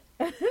recorded.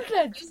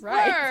 That's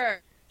right.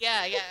 Sure.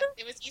 Yeah,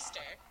 it was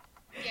Easter.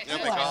 Yeah, Oh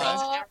my we were gosh. an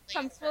Oh, hour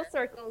comes full later.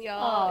 circle, y'all.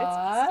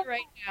 Aw. It's Easter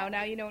right now.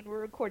 Now you know when we're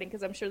recording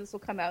because I'm sure this will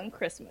come out in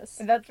Christmas.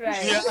 That's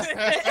right. Yeah.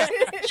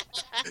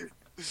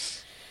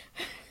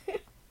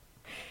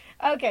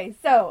 Okay,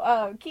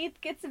 so Keith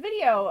gets a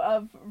video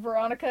of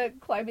Veronica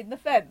climbing the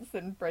fence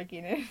and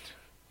breaking it.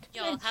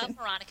 Y'all, how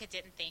Veronica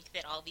didn't think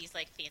that all these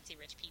like fancy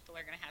rich people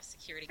are gonna have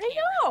security I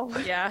cameras.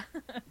 know. Yeah.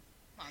 Come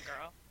on,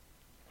 girl.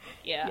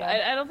 Yeah,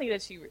 Yeah. I don't think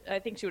that I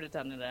think she would have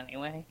done it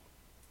anyway.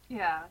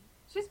 Yeah,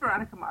 she's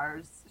Veronica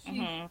Mars. She,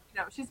 Mhm.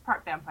 she's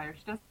part vampire.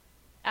 She does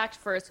Act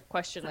first,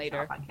 question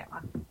later. on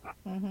camera.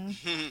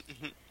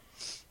 Mm-hmm.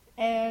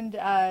 And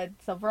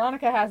so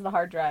Veronica has the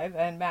hard drive,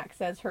 and Max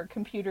says her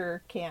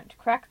computer can't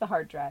crack the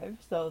hard drive,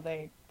 so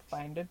they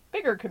find a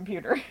bigger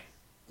computer.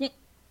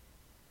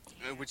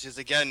 Which is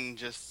again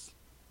just.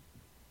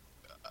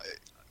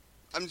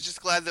 I'm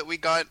just glad that we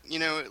got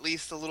at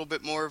least a little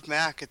bit more of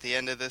Mac at the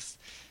end of this.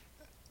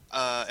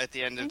 At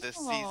the end of this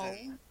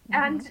season.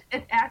 And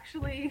it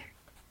actually,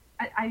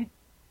 I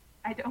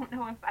don't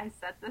know if I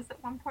said this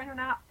at one point or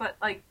not, but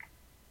like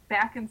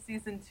back in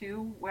season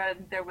 2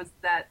 when there was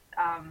that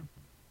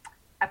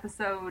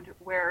episode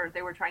where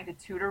they were trying to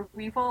tutor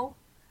Weevil,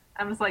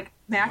 and was like,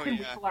 Mac Oh, and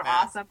yeah, Weevil are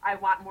yeah. awesome. I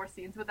want more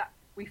scenes with that.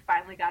 We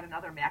finally got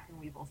another Mac and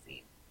Weevil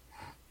scene.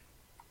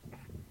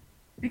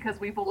 Because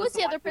Weevil Who was was the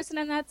one other who- person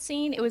in that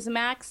scene? It was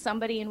Max,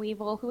 somebody, and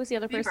Weevil. Who was the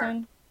other Beaver.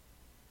 person?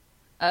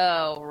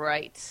 Oh,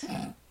 right.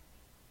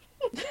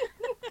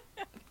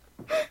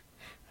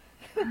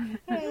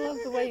 I love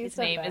the way you His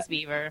said name that. is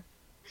Beaver.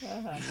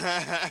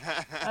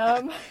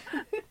 Uh-huh.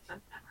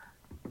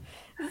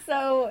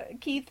 So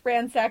Keith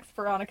ransacks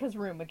Veronica's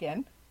room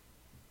again.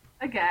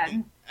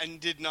 Again. And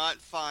did not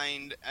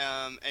find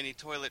any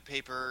toilet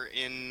paper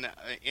in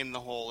the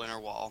hole in her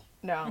wall.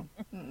 No.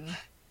 Mm-mm.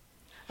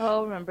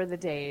 Oh, remember the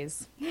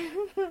days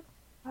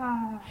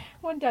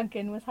When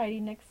Duncan was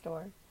hiding next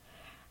door.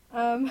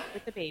 Um,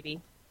 with the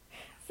baby.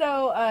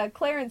 so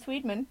Clarence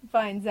Weedman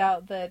finds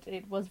out that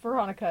it was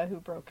Veronica who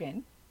broke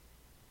in.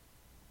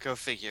 Go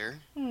figure.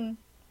 He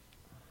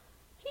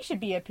should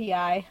be a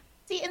PI.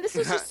 See, and this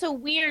is just so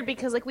weird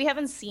because like we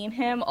haven't seen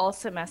him all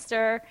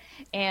semester,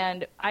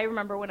 and I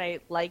remember when I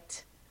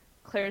liked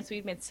Clarence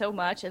Weedman so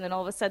much, and then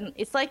all of a sudden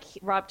it's like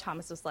Rob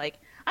Thomas was like,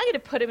 "I'm going to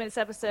put him in this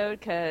episode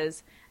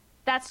because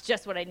that's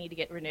just what I need to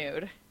get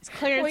renewed." It's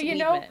Clarence Well,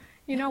 Weedman.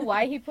 you know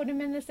why he put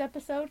him in this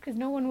episode? Because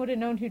no one would have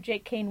known who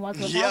Jake Kane was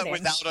without Yeah, him.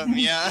 without him,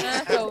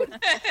 yeah. So,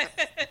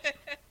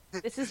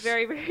 this is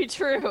very, very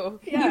true.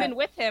 Yeah. Even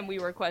with him, we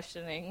were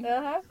questioning.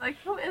 Uh-huh. Like,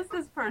 who is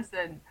this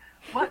person?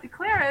 What,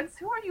 Clarence,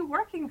 who are you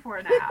working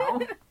for now?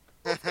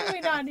 What's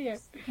going on here?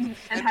 And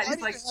why Heidi's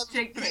do like, you have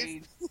Jake this?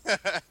 Kane.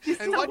 He's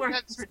And still why do you working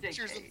have for Jake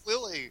pictures Kane. of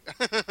Lily?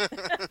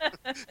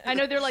 I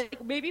know they're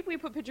like, maybe if we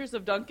put pictures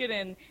of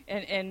Duncan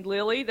and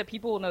Lily, the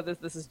people will know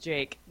this is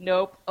Jake.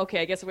 Nope.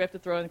 Okay, I guess we have to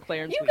throw in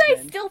Clarence You Weedman.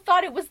 guys still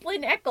thought it was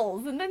Lynn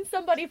Eccles, and then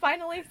somebody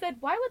finally said,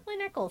 why would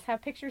Lynn Eccles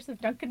have pictures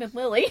of Duncan and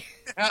Lily?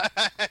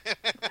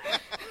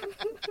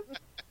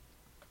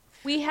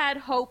 We had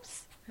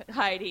hopes,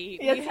 Heidi.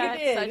 Yes, we you had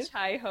did. such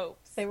high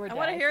hopes. They were I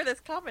want to dashed. hear this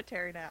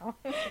commentary now.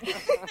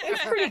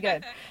 It's pretty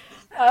good.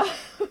 All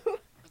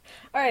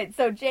right,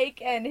 so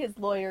Jake and his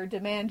lawyer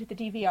demand the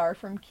DVR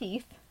from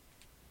Keith.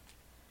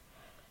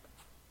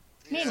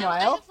 So I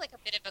Meanwhile, have like a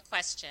bit of a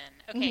question.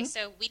 Okay,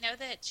 so we know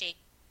that Jake,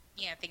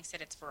 thinks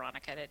that it's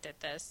Veronica that did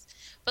this,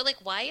 but like,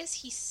 why is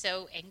he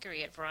so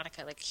angry at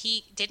Veronica? Like,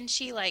 didn't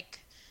she like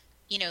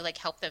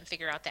help them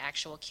figure out the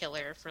actual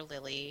killer for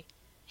Lily?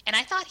 And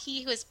I thought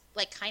he was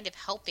like kind of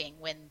helping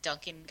when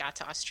Duncan got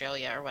to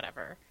Australia or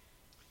whatever.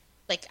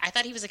 Like, I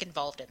thought he was like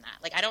involved in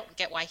that. Like, I don't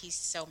get why he's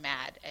so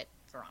mad at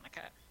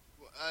Veronica.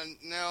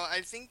 No,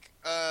 I think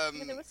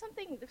there was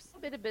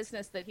some bit of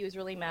business that he was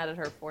really mad at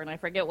her for, and I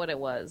forget what it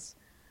was.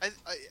 I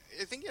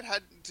think it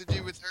had to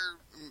do with her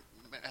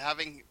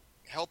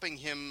helping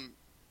him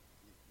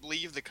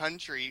leave the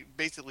country,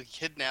 basically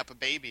kidnap a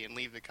baby and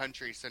leave the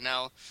country. So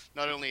now,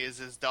 not only is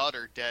his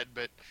daughter dead,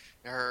 but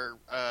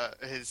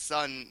his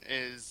son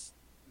is,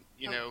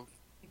 You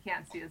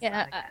can't see his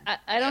Yeah, son again.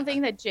 I don't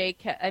think that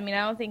Jake. I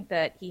don't think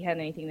that he had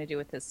anything to do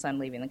with his son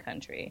leaving the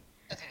country.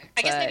 Okay.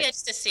 I guess maybe But- I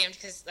just assumed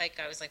because like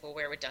I was like, well,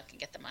 where would Duncan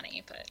get the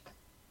money? But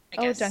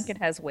I guess Duncan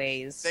has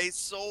ways. they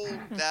sold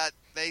that.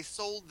 They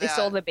sold They that.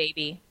 sold the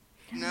baby.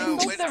 No,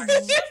 they wait, sold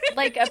the,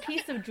 like a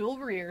piece of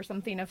jewelry or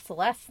something of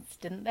Celeste's,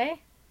 didn't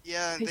they?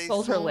 yeah, They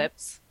sold her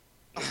lips.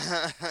 no,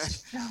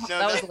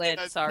 That was Lynn,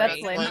 sorry.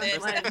 That's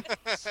Lynn.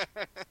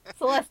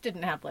 Celeste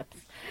didn't have lips.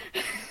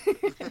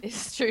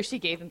 It's true. She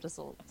gave them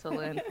to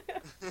Lynn.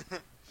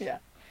 Yeah.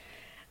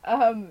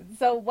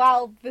 So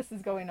while this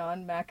is going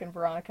on, Mac and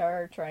Veronica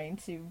are trying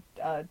to,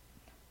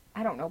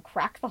 I don't know,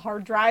 crack the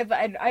hard drive.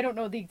 I don't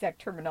know the exact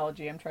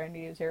terminology I'm trying to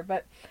use here,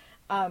 but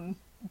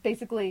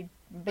basically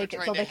make it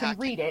so trying to they can hack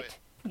read into it.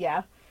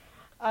 Yeah.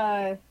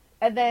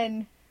 And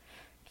then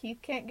Keith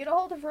can't get a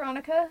hold of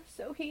Veronica,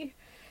 so he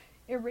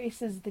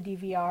erases the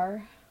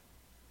DVR.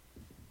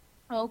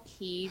 Oh,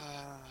 Keith.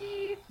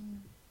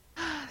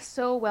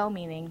 So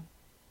well-meaning.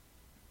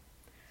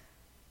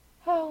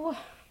 Oh,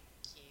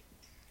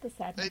 the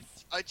sadness.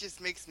 It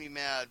just makes me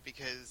mad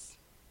because,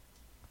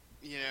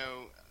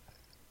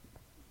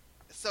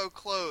 so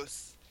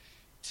close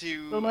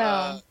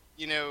to,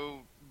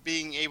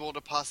 being able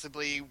to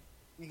possibly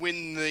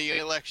win the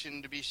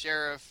election to be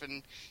sheriff,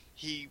 and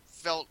he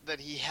felt that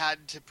he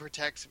had to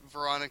protect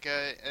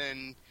Veronica,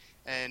 and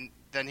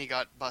then he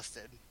got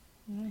busted.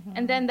 Mm-hmm.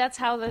 And then that's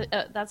how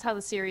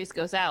the series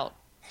goes out.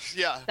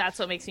 Yeah. That's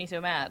what makes me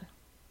so mad.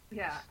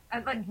 Yeah,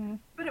 and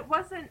but it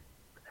wasn't.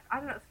 I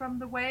don't know, from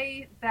the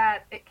way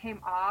that it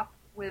came off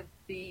with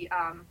the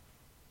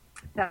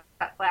that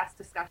last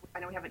discussion. I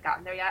know we haven't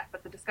gotten there yet,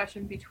 but the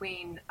discussion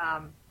between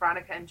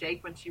Veronica and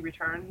Jake when she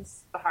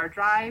returns the hard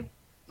drive,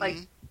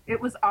 it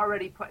was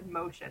already put in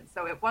motion.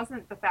 So it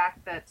wasn't the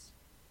fact that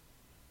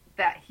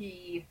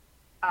he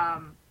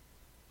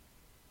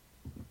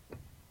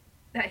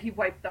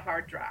wiped the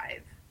hard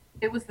drive.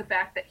 It was the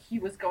fact that he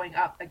was going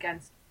up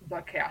against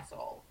the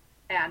castle,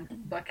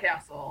 and the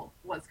castle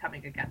was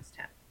coming against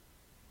him.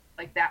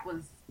 Like, that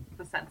was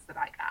the sense that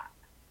I got.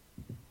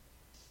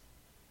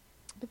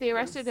 But they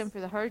arrested him for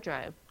the hard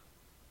drive.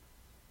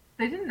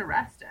 They didn't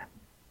arrest him.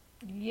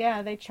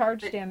 Yeah, they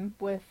charged him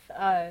with,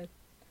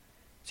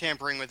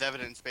 Tampering with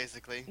evidence,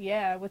 basically.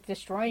 with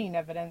destroying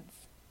evidence.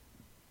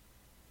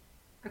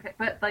 Okay,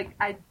 but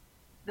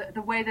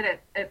the way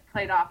that it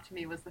played off to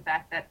me was the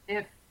fact that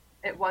if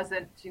it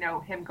wasn't,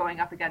 him going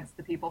up against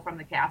the people from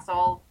the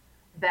castle,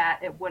 that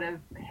it would have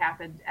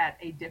happened at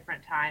a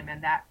different time,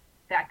 and that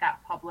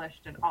got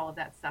published and all of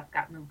that stuff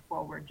got moved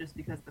forward just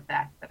because of the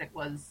fact that it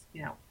was,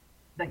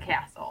 the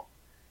castle,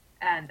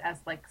 and as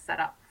set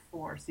up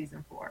for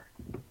season 4.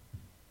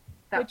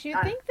 Would you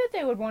think that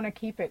they would want to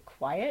keep it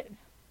quiet?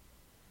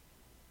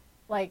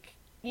 Like,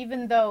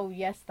 even though,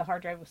 yes, the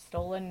hard drive was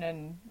stolen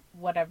and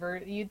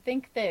whatever, you'd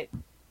think that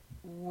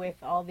with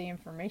all the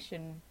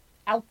information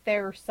out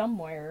there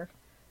somewhere,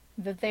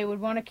 that they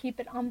would want to keep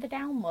it on the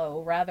down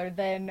low rather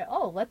than,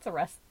 let's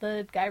arrest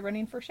the guy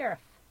running for sheriff.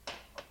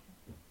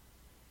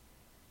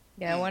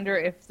 Yeah, I wonder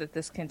if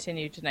this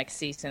continued to next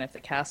season, if the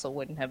castle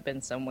wouldn't have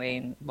been some way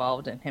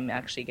involved in him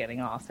actually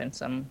getting off in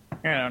some,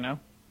 I don't know.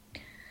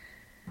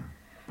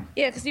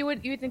 Yeah, because you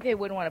would think they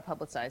wouldn't want to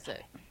publicize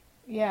it.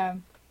 Yeah.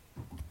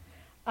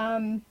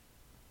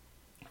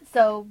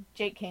 So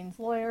Jake Kane's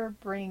lawyer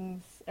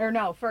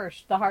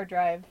first the hard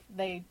drive,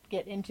 they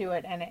get into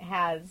it and it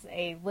has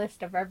a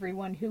list of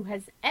everyone who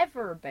has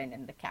ever been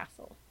in the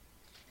castle.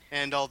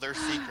 And all their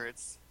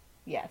secrets.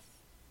 Yes.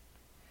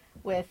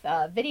 With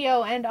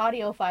video and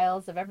audio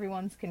files of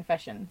everyone's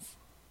confessions.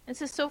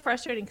 This is so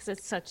frustrating because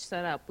it's such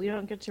setup. We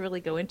don't get to really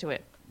go into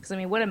it.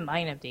 Because, what a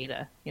mine of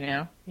data,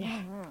 Yeah.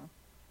 Mm-hmm.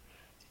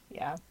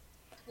 Yeah.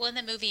 Well, in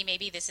the movie,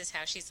 maybe this is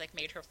how she's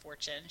made her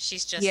fortune.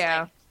 She's just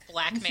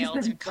blackmailed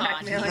and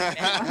conned.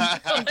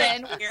 And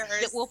then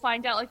we'll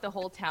find out the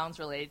whole town's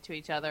related to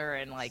each other,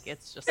 and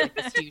it's just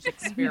this huge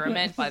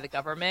experiment by the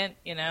government.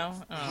 I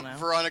don't know.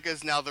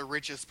 Veronica's now the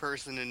richest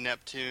person in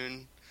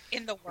Neptune.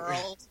 In the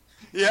world.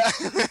 Yeah.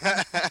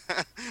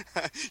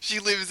 She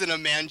lives in a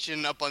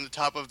mansion up on the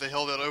top of the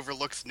hill that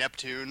overlooks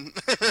Neptune.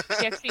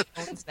 She actually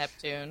owns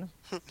Neptune.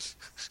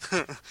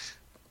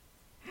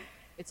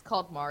 It's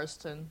called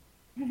Marston.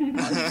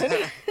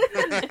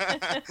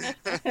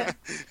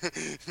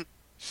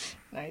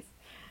 Nice.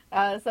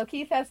 So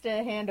Keith has to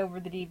hand over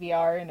the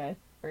DVR in a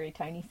very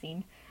tiny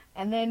scene.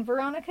 And then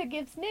Veronica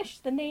gives Nish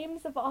the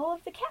names of all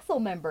of the castle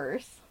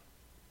members.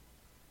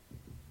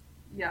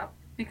 Yep,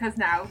 because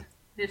now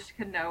Nish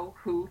can know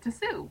who to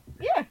sue.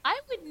 Yeah. I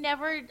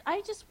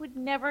just would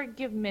never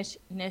give Nish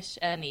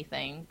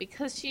anything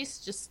because she's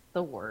just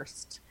the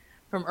worst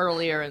from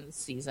earlier in the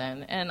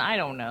season. And I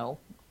don't know.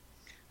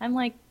 I'm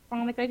like,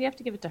 Veronica, you have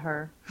to give it to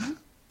her.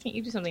 Can't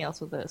you do something else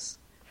with this?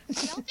 I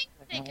don't think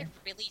they could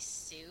really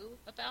sue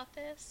about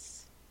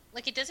this.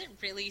 Like, it doesn't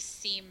really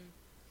seem...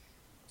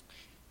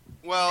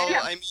 Well,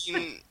 Yeah. I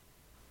mean,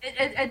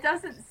 It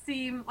doesn't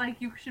seem like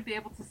you should be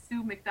able to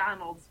sue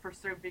McDonald's for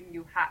serving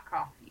you hot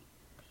coffee.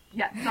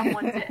 Yet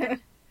someone did.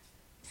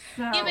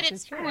 So, Yeah, but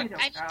it's... true. I I mean,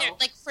 don't know.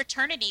 like,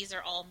 fraternities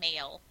are all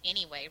male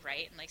anyway,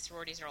 right? And, like,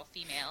 sororities are all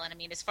female. And, I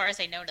mean, as far as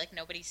I know, like,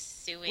 nobody's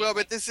suing... well,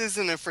 but this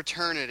isn't a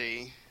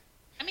fraternity.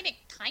 I mean, it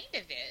kind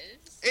of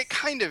is. It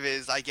kind of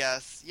is, I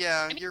guess.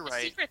 Yeah, I mean, you're it's a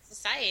right. secret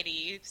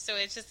society, so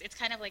it's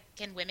kind of like,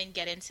 can women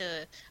get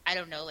into, I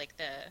don't know, like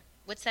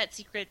what's that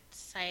secret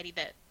society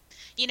that,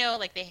 you know,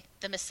 like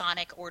the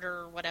Masonic order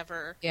or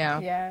whatever. Yeah.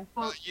 Yeah.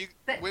 Well,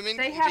 Women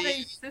they can have be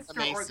a sister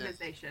Mason.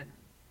 organization.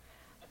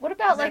 What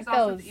about There's like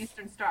also those? the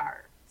Eastern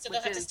Star. So they'll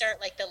which have to is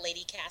start like the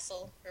Lady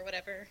Castle or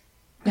whatever.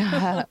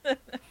 the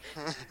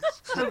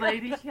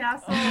Lady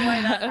Castle.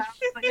 Like, that sounds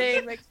like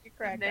Name a makes me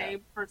crack name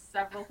for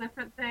several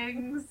different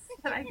things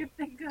that I could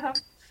think of.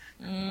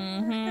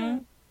 Mm-hmm.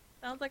 up.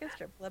 Sounds like a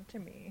strip club to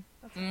me.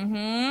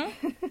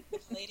 Mm-hmm.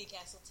 Lady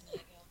Castle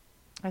tonight, yeah.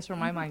 That's where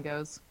my mind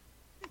goes.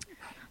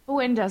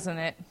 When doesn't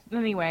it?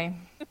 Anyway.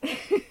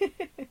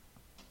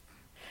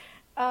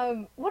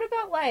 What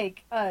about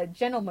like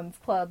gentlemen's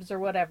clubs or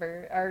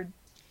whatever? Or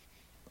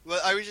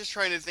Well, I was just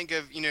trying to think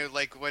of,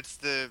 like,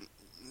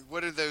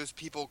 what are those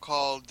people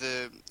called?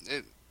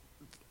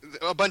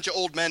 A bunch of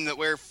old men that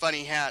wear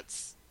funny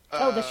hats.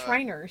 the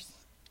Shriners.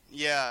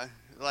 Yeah,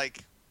 like,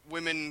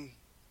 women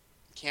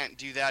can't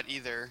do that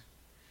either.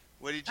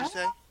 What did you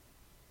say?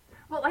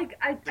 Well, like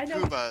I The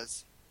know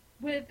Kubas.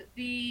 with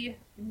the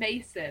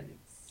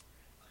Masons,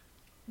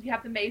 you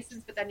have the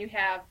Masons, but then you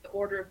have the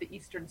Order of the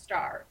Eastern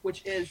Star,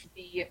 which is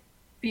the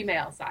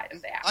female side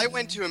of that. I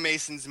went to a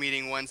Masons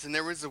meeting once, and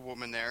there was a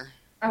woman there.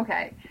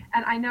 Okay,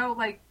 and I know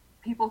like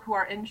people who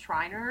are in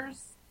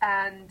Shriners,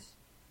 and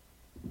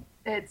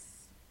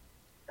it's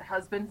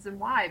husbands and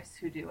wives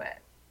who do it.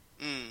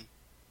 Mm.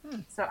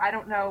 So I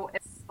don't know if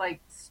it's like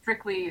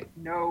strictly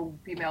no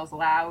females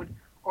allowed,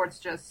 or it's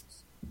just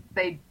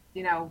they,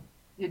 you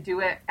do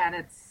it and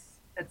it's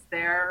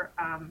there,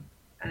 and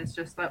it's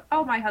just like,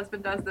 oh, my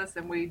husband does this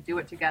and we do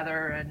it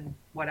together and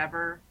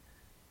whatever.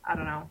 I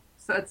don't know.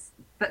 So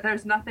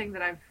there's nothing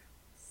that I've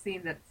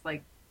seen that's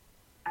like.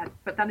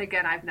 But then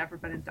again, I've never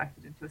been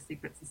inducted into a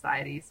secret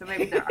society, so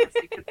maybe there are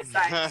secret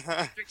societies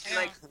strictly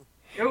like,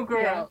 no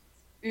girls.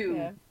 Ew.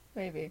 Yeah,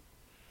 maybe.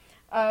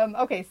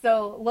 Okay,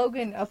 so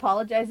Logan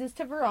apologizes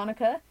to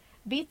Veronica,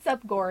 beats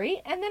up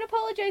Gory, and then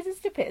apologizes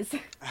to Piz.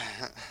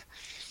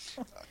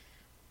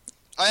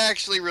 I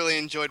actually really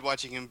enjoyed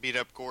watching him beat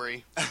up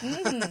Gory.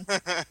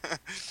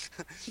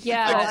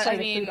 Yeah, Try I to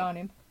mean, food on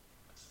him.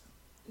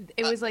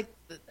 it was like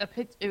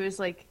it was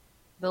like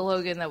the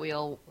Logan that we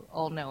all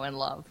know and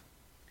love.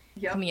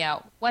 Yep. Coming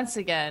out once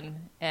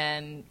again,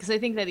 and because I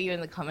think that even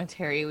in the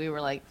commentary we were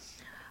like,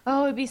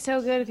 oh, it'd be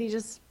so good if he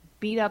just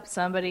beat up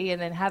somebody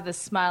and then have this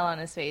smile on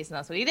his face, and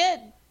that's what he did.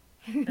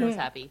 And I was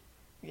happy.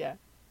 Yeah.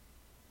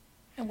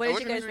 And what I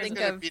did you wonder guys who was think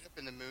gonna of? beat up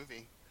in the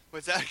movie.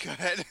 Was that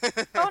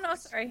good? Oh no,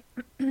 sorry.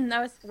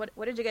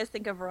 What did you guys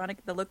think of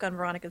Veronica? The look on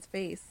Veronica's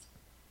face.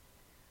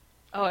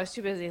 Oh, I was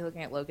too busy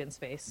looking at Logan's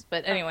face.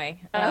 But anyway,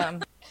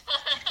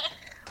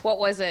 what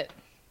was it?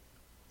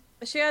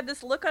 She had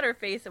this look on her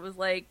face. It was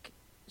like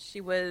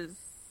she was,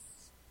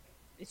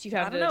 Did you I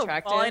have don't to know,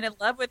 attract falling it? in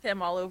love with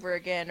him all over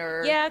again.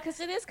 Or Yeah, because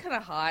it is kind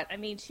of hot. I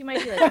mean, she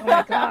might be like, oh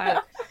my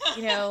god,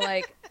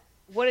 like,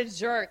 what a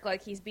jerk.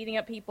 Like, he's beating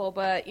up people.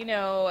 But,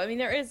 I mean,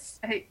 there is,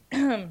 Hey,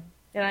 and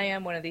I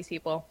am one of these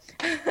people,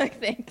 I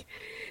think,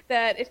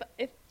 that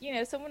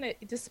if someone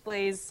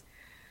displays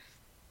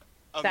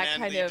A that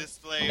kind manly of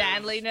display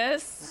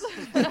manliness,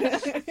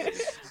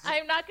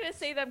 I'm not going to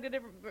say that I'm going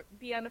to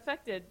be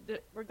unaffected,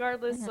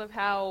 regardless of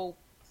how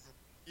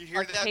You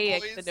hear that,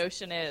 archaic boys? the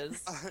notion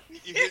is.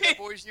 You hear that,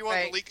 boys? You want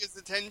Right. to leak his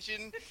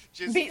attention?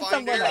 Just Beat find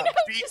someone her up. and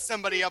beat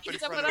somebody up in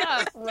Beat front someone of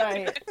her. up.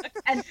 Right.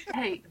 and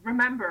hey,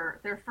 remember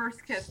their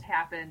first kiss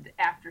happened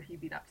after he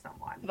beat up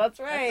someone. That's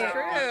right. That's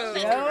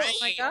true. Yep. Oh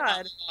my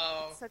god.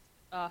 Oh.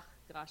 Oh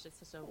gosh, it's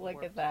such a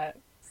Look at that.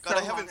 God, I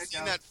So long haven't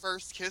seen ago. that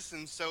first kiss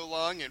in so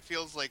long. It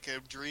feels like a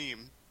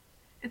dream.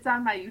 It's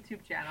on my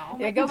YouTube channel.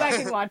 Yeah, go back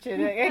and watch it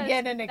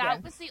again and That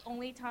again. was the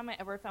only time I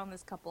ever found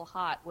this couple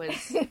hot was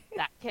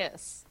that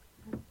kiss.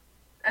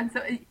 And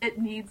so it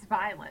needs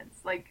violence.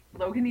 Like,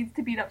 Logan needs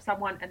to beat up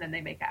someone, and then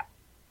they make out.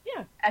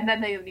 Yeah. And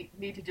then they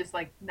need to just,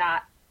 like,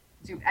 not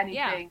do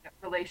anything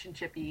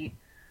relationship-y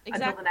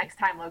until the next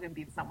time Logan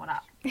beats someone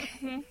up.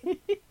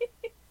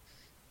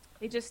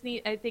 They just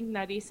need, I think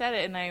Nutty said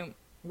it, and I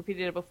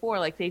repeated it before,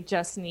 like, they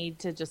just need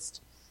to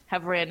just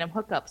have random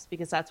hookups,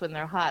 because that's when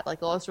they're hot.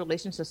 Like, all this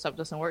relationship stuff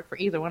doesn't work for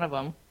either one of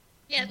them.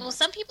 Yeah, well,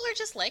 some people are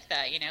just like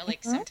that, you know?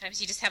 Like,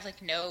 sometimes you just have,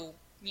 like, no,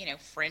 you know,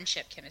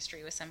 friendship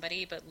chemistry with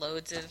somebody, but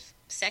loads of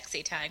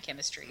sexy time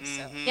chemistry,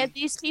 so... Yeah,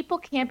 these people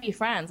can't be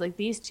friends. Like,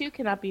 these two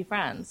cannot be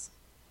friends.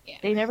 Yeah.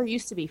 They never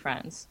used to be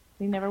friends.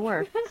 They never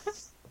were.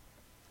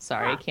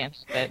 Sorry, I can't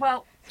do it.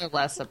 Well... The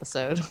last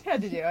episode.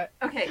 Had to do it.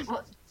 Okay,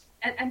 well,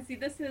 and see,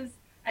 this is...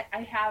 I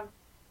have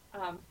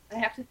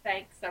to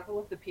thank several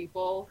of the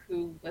people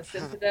who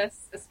listen to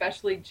this,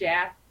 especially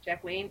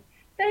Jacqueline.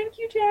 Thank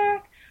you,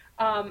 Jack!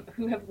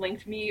 Who have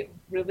linked me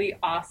really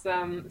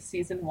awesome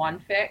season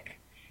 1 fic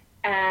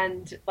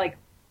and like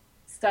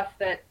stuff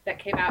that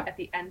came out at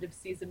the end of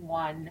season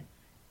 1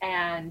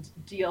 and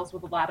deals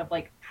with a lot of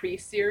like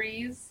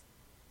pre-series,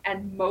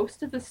 and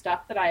most of the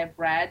stuff that I have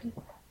read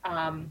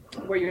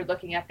where you're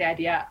looking at the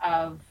idea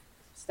of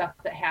stuff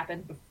that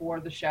happened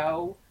before the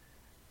show,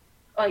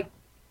 like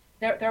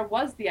there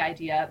was the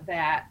idea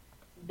that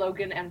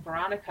Logan and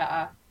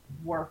Veronica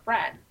were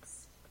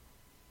friends.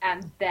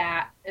 And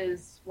that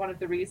is one of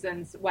the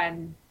reasons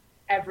when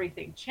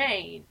everything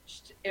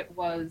changed. It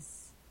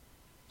was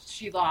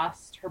she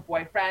lost her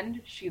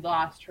boyfriend, she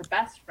lost her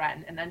best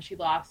friend, and then she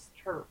lost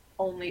her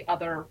only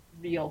other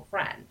real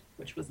friend,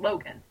 which was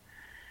Logan.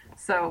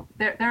 So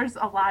there's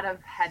a lot of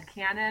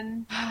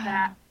headcanon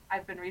that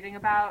I've been reading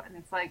about, and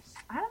it's like,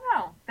 I don't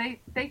know,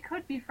 they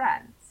could be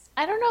friends.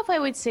 I don't know if I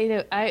would say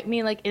that. I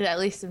mean, like, at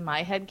least in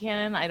my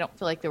headcanon, I don't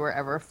feel like they were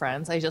ever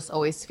friends. I just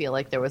always feel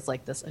like there was,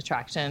 like, this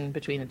attraction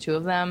between the two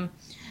of them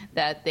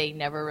that they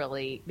never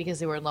really, because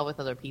they were in love with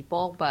other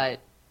people, but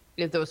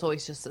there was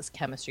always just this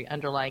chemistry,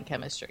 underlying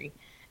chemistry.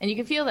 And you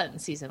can feel that in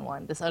season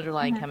 1, this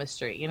underlying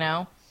chemistry, you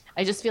know?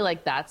 I just feel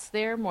like that's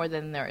there more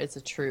than there is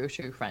a true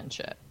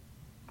friendship.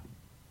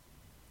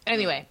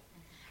 Anyway,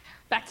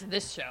 back to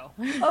this show.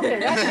 Okay,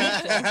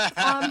 back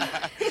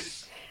to this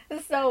show.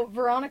 So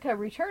Veronica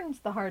returns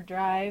the hard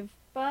drive,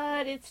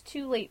 but it's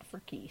too late for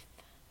Keith.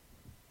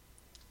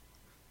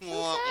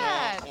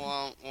 Sad.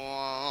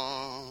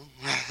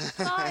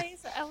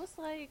 Guys, I was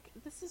like,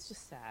 this is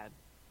just sad.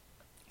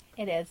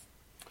 It is.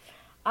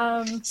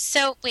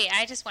 So, wait,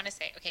 I just want to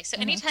say, okay, so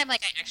anytime,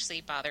 like, I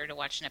actually bother to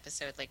watch an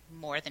episode, like,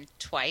 more than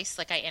twice,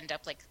 like, I end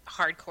up, like,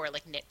 hardcore,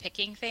 like,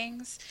 nitpicking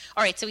things.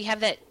 All right, so we have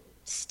that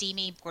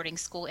steamy boarding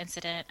school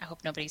incident. I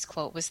hope nobody's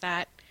quote was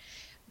that.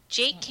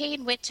 Jake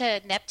Kane went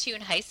to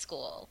Neptune High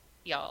School,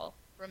 y'all.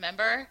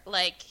 Remember?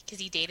 Like, because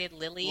he dated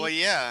Lily. Well,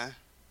 yeah.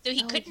 So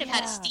he couldn't have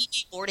had a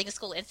steamy boarding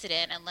school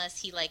incident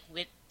unless he, like,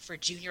 went for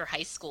junior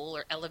high school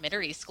or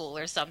elementary school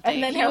or something.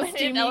 And then He how went in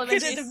steamy elementary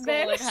could it have school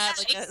been? and had,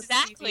 like, a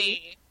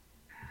Exactly.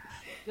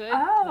 Good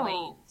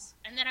Oh. point.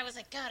 And then I was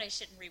like, God, I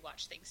shouldn't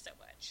rewatch things so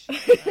much.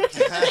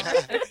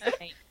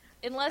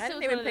 Unless I it didn't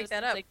was even one of pick those,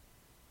 that up. like,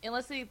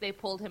 unless they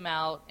pulled him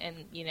out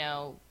and, you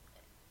know,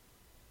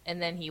 and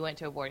then he went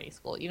to a boarding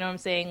school. You know what I'm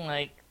saying?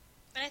 Like,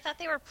 But I thought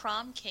they were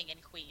prom king and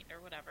queen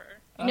or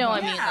whatever. no,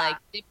 I mean, Yeah. like,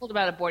 they pulled him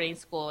out of boarding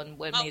school and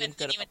what Oh, made him and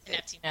go then to he went to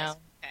college, Neptune. you know?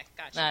 Okay,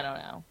 gotcha. I don't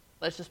know.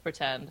 Let's just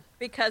pretend.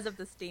 Because of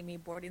the steamy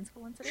boarding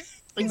school incident?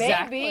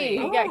 Maybe.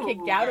 He got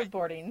kicked out Ooh. of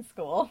boarding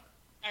school.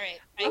 All right.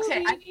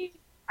 Okay,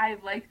 I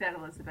like that,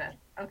 Elizabeth.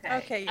 Okay.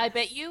 Okay. I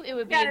bet you it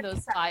would be Yeah, in those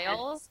it's separate.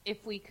 files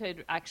if we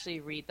could actually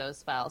read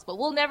those files. But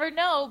we'll never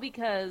know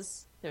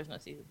because there's no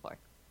season 4.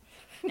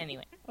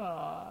 Anyway.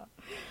 Aww.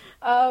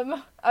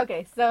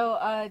 Okay,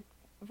 so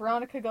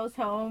Veronica goes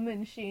home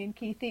and she and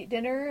Keith eat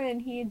dinner and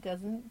he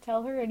doesn't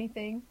tell her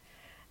anything.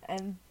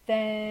 And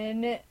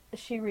then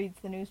she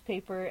reads the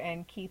newspaper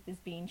and Keith is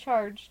being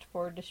charged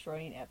for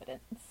destroying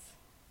evidence.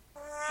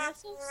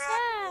 That's so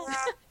sad.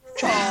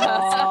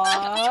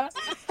 Aww.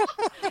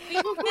 We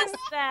missed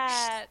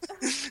that.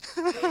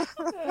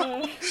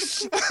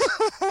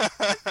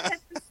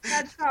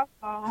 That's our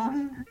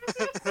phone.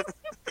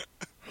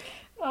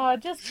 Oh,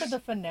 just for the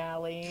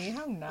finale.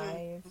 How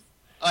nice.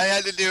 I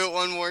had to do it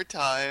one more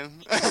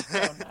time.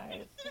 So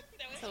nice.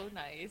 So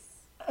nice.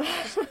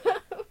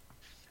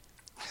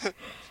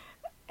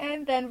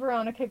 And then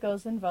Veronica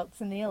goes and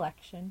votes in the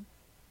election.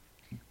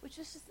 Which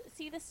is just,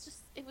 see, it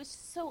was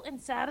just so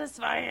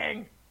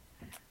unsatisfying.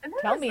 And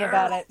Tell me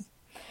about it.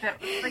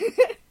 That,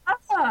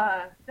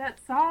 that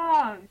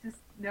song. Just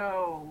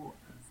no.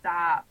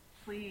 Stop,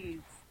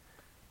 please.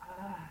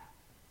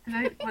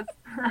 I don't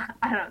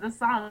know. The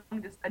song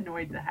just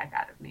annoyed the heck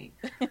out of me.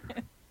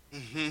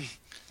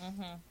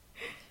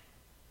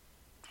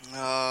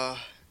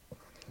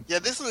 Yeah,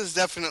 this was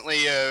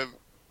definitely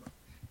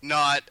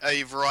not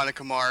a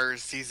Veronica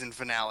Mars season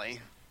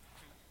finale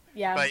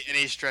Yeah. by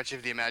any stretch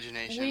of the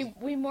imagination.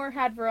 We more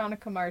had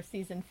Veronica Mars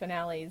season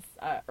finales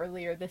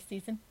earlier this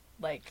season,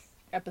 like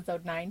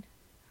episode 9.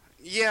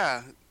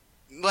 Yeah,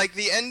 like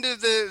the end of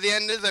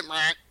the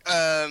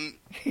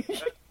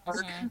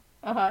arc,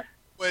 Uh-huh.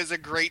 was a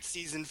great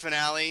season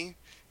finale,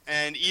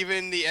 and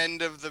even the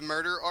end of the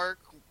murder arc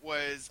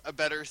was a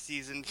better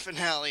season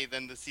finale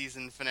than the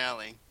season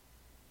finale.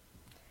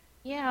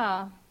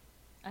 Yeah,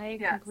 I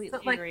completely so,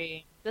 like,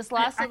 agree. This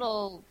last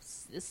little,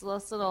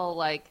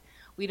 like,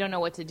 we don't know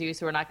what to do,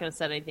 so we're not going to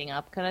set anything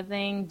up kind of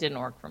thing didn't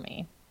work for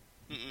me.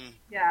 Mm-mm.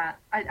 Yeah,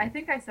 I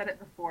think I said it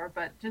before,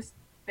 but just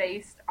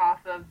based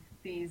off of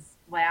these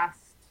last,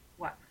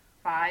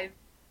 6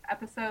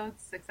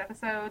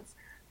 episodes,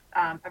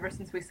 ever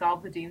since we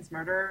solved the Dean's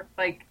murder,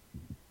 like,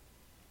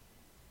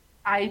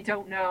 I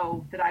don't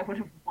know that I would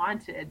have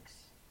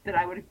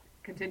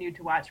continued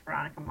to watch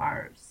Veronica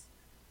Mars.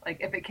 Like,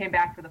 if it came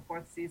back for the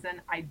 4th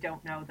season, I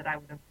don't know that I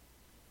would have.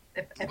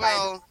 If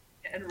Well,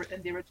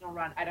 in the original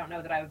run, I don't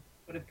know that I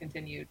would have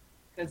continued.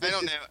 I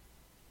don't know.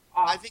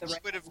 I think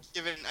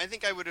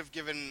I would have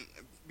given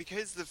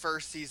because the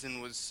first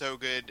season was so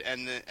good,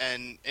 and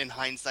in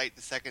hindsight,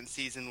 the second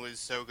season was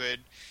so good.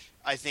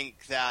 I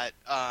think that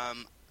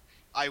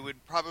I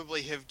would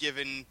probably have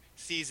given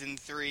season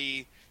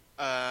 3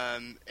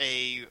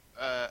 a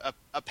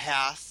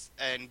pass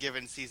and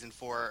given season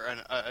 4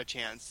 a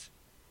chance.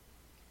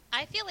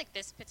 I feel like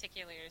this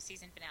particular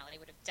season finale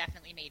would have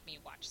definitely made me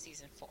watch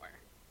season 4.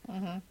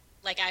 Mm-hmm.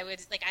 Like, I'm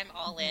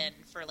all in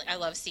for, like, I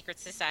love secret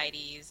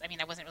societies. I mean,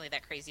 I wasn't really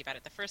that crazy about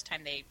it the first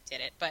time they did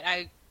it, but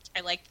I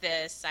liked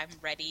this. I'm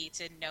ready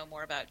to know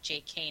more about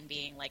Jake Kane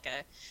being, like,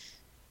 a,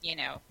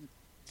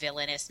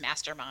 villainous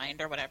mastermind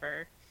or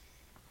whatever.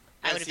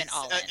 I would have been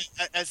all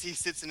in. As he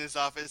sits in his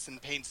office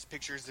and paints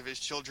pictures of his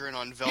children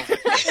on velvet.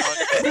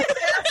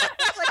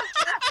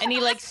 And he,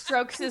 like,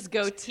 strokes his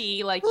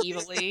goatee, like,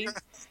 evilly.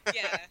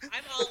 Yeah,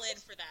 I'm all in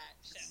for that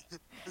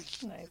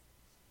show. Nice.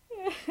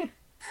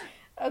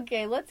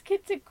 Okay, let's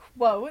get to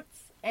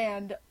quotes.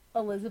 And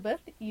Elisabeth,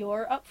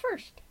 you're up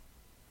first.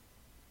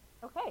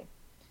 Okay.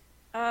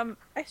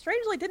 I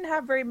strangely didn't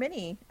have very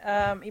many,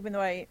 even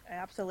though I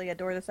absolutely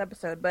adore this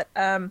episode. But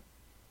I'm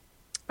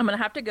going to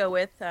have to go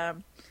with,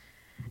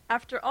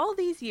 after all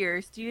these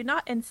years, do you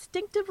not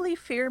instinctively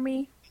fear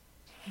me?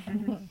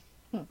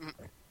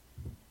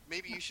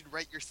 Maybe you should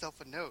write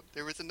yourself a note.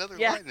 There was another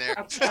Yeah. line there.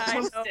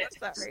 I know,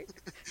 sorry.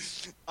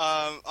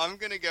 I'm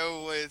going to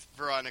go with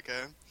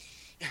Veronica.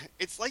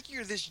 It's like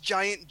you're this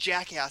giant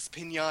jackass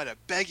piñata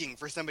begging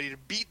for somebody to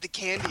beat the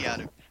candy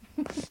out of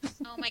you.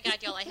 Oh my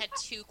god, y'all, I had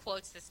 2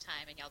 quotes this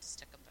time, and y'all just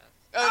took them both.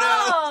 Oh,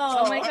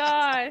 no! Oh my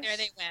gosh. There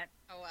they went.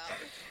 Oh, well.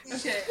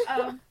 Okay,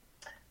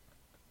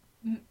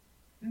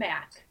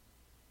 Matt,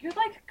 you're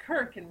like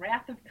Kirk in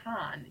Wrath of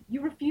Khan.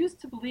 You refuse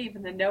to believe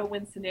in the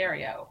no-win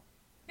scenario,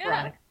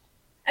 Veronica.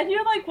 And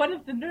you're like one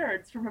of the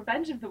nerds from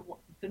Revenge of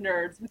the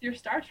Nerds with your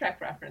Star Trek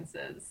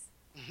references.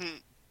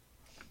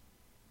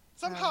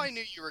 Somehow I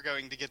knew you were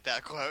going to get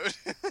that quote.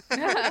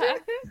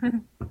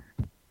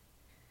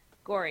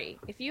 Gory,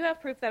 if you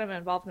have proof that I'm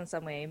involved in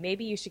some way,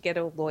 maybe you should get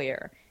a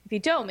lawyer. If you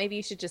don't, maybe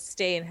you should just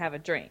stay and have a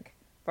drink.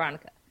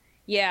 Veronica,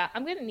 yeah,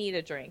 I'm going to need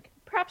a drink.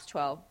 Perhaps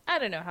 12. I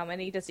don't know how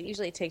many does it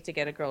usually take to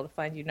get a girl to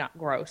find you not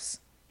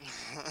gross.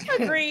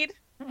 Agreed.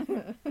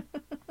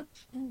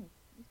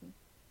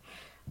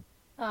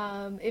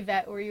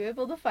 Yvette, were you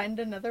able to find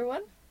another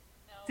one?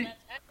 No,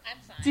 I'm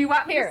fine. Do you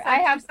want me Here, to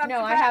send you something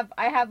back?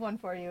 I have one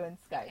for you in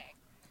Skype. Okay,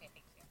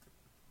 thank you.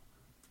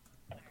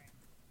 All right.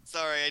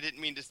 Sorry, I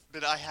didn't mean to,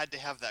 but I had to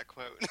have that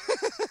quote.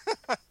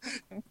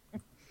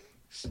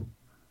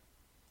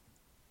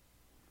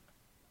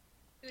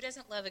 Who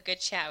doesn't love a good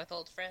chat with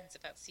old friends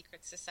about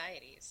secret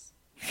societies?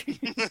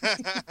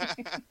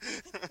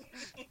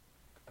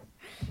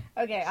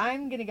 Okay,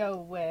 I'm gonna go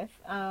with,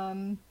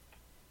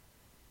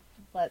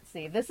 let's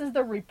see, this is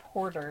the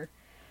reporter.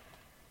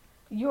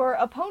 Your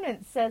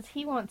opponent says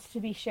he wants to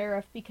be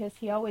sheriff because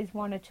he always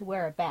wanted to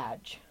wear a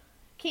badge.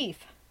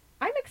 Keith,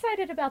 I'm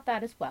excited about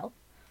that as well.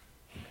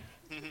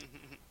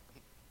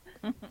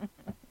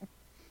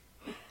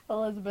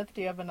 Elisabeth,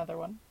 do you have another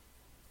one?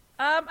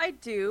 I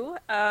do.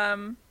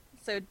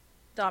 So,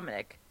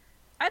 Dominic,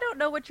 I don't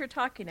know what you're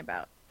talking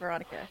about,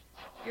 Veronica.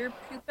 Your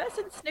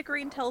pubescent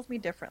snickering tells me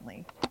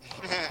differently.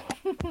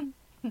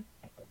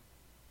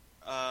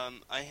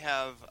 I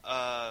have,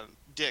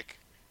 Dick.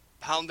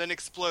 Pound and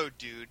explode,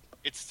 dude.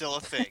 It's still a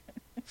thing.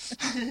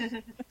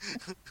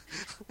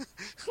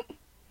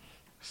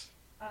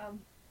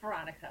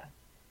 Veronica,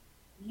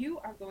 you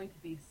are going to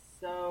be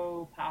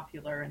so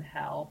popular in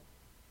hell.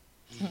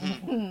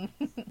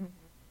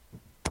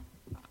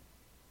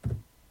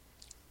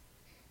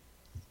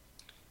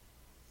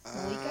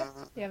 Malika,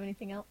 do you have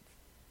anything else?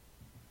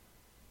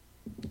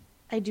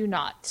 I do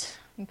not.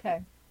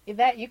 Okay.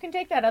 Yvette, you can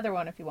take that other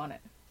one if you want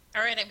it.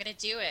 All right, I'm going to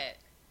do it.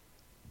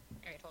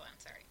 All right, hold on.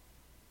 Sorry.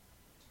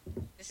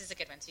 This is a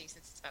good one, too,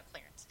 since it's about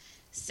Clarence.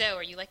 So,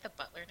 are you like the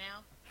butler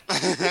now?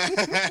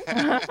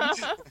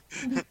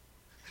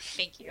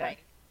 Thank you, Yeah.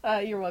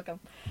 Heidi. You're welcome.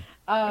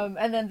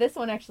 And then this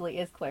one actually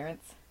is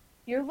Clarence.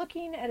 You're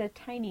looking at a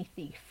tiny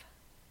thief.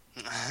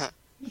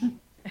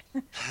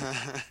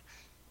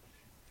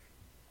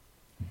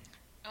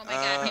 Oh Oh my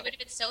god, it would have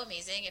been so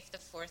amazing if the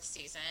 4th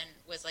season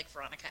was like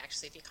Veronica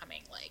actually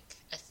becoming like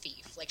a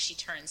thief. Like she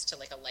turns to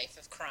like a life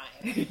of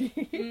crime.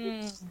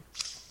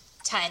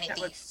 Tiny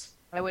thief.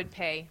 I would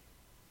pay.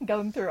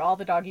 Going through all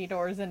the doggy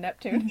doors in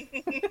Neptune.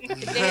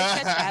 If they had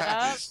set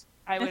that up,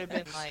 I would have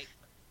been like,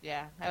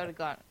 yeah, I would have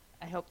gone.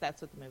 I hope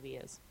that's what the movie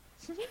is.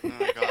 Oh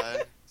my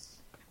god.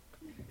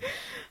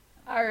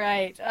 All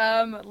right,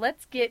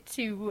 let's get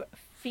to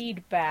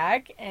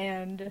feedback,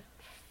 and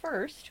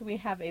first we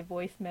have a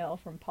voicemail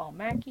from Paul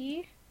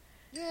Mackey.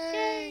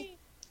 Yay!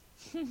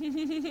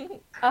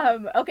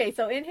 Okay,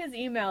 so in his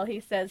email he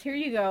says, "Here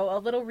you go, a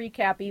little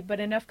recappy, but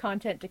enough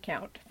content to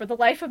count. For the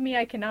life of me,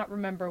 I cannot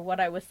remember what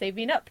I was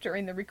saving up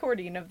during the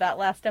recording of that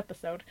last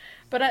episode,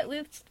 but at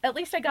least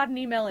I got an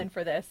email in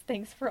for this.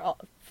 Thanks for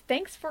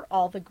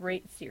all the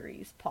great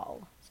series,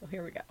 Paul." So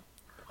here we go.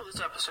 Well, this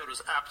episode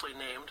was aptly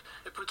named.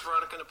 It puts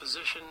Veronica in a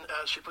position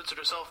as she puts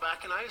herself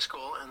back in high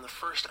school, and the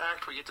first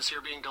act we get to see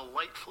her being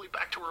delightfully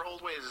back to her old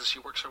ways as she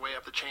works her way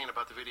up the chain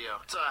about the video.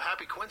 It's a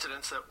happy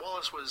coincidence that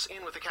Wallace was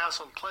in with the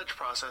castle pledge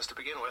process to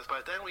begin with,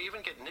 but then we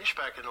even get Nish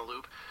back in the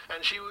loop, and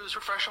she was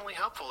refreshingly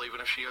helpful,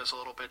 even if she was a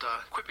little bit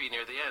quippy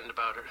near the end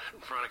about her,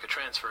 Veronica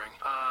transferring.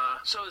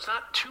 So it's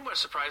not too much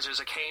surprise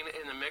there's a Kane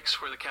in the mix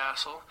for the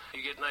castle.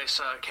 You get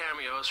nice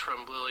cameos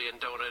from Lily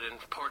and Donut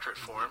in portrait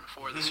form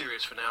for the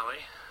series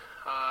finale.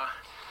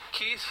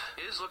 Keith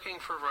is looking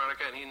for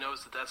Veronica, and he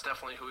knows that that's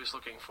definitely who he's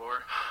looking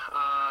for.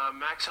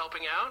 Max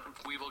helping out.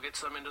 Weevil gets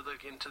them into the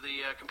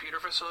computer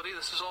facility.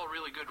 This is all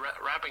really good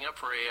wrapping up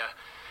for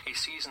a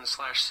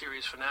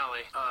season/series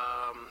finale.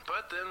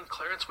 But then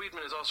Clarence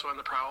Weedman is also on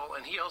the prowl,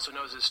 and he also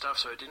knows his stuff,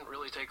 so it didn't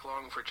really take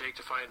long for Jake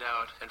to find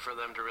out and for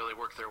them to really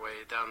work their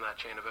way down that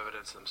chain of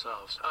evidence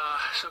themselves.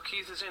 So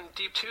Keith is in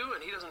deep too,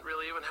 and he doesn't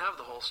really even have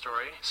the whole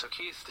story. So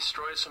Keith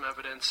destroys some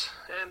evidence,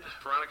 and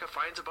Veronica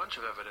finds a bunch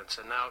of evidence,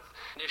 and now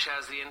Nish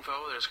has the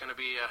info. There's going to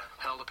be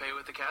hell to pay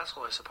with the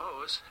castle, I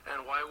suppose.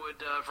 And why would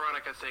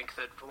Veronica think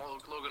that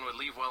Logan would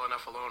leave well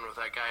enough alone with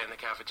that guy in the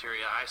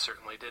cafeteria? I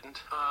certainly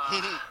didn't.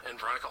 And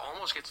Veronica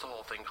almost gets the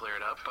whole thing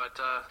cleared up, but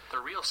the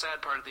real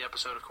sad part of the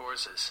episode, of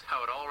course, is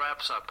how it all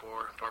wraps up,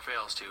 or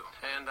fails to.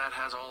 And that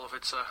has all of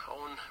its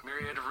own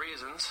myriad of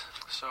reasons.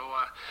 So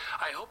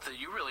I hope that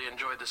you really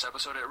enjoyed this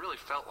episode. It really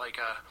felt like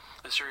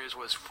the series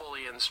was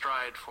fully in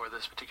stride for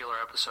this particular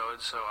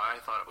episode, so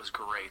I thought it was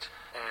great.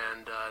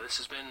 And this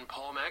has been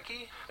Paul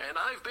Mackey, and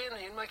I've been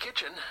in my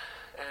kitchen,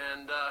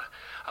 and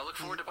I look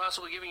forward to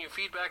possibly giving you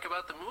feedback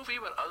about the movie,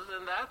 but other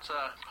than that,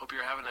 hope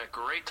you're having a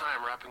great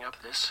time wrapping up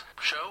this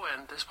show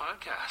and this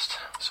podcast.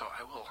 So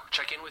I will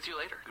check in with you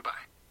later. Goodbye.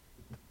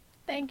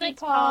 Thanks,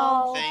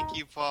 Paul. Thank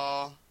you,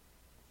 Paul.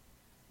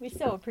 We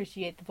so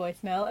appreciate the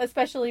voicemail,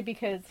 especially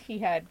because he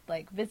had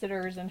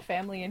visitors and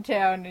family in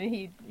town,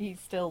 and he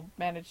still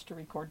managed to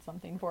record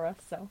something for us.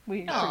 So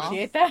we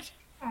appreciate that.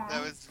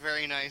 That was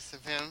very nice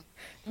of him.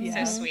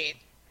 Yeah. So sweet.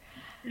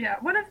 Yeah,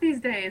 one of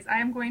these days I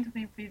am going to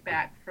leave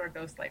feedback for a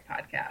Ghostlight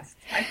podcast.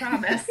 I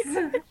promise.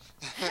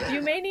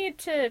 You may need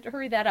to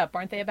hurry that up.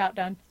 Aren't they about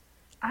done?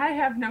 I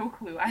have no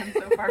clue. I'm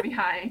so far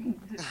behind.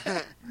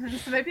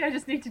 So maybe I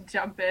just need to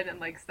jump in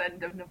and send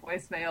them a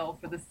voicemail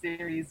for the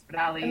series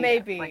finale.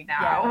 Maybe.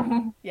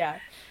 Now. Yeah.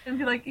 And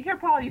be like, here,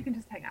 Paul, you can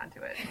just hang on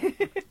to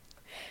it.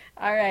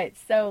 All right,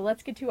 so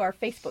let's get to our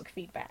Facebook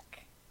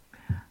feedback.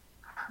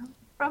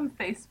 From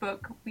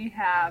Facebook, we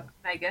have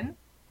Megan.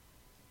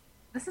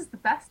 This is the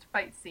best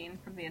fight scene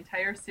from the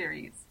entire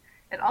series.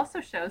 It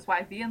also shows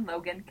why V and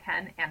Logan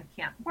can and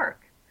can't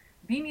work.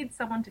 V needs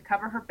someone to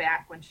cover her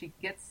back when she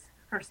gets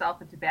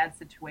herself into bad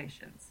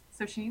situations,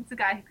 so she needs a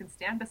guy who can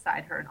stand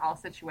beside her in all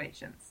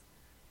situations.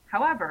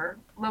 However,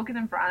 Logan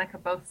and Veronica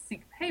both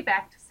seek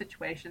payback to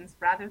situations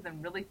rather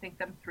than really think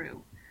them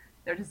through.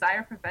 Their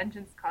desire for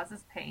vengeance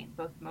causes pain,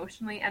 both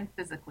emotionally and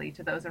physically,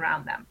 to those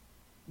around them.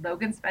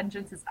 Logan's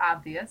vengeance is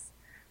obvious.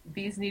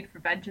 V's need for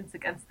vengeance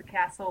against the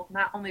castle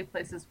not only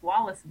places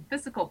Wallace in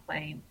physical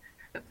pain,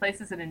 but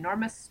places an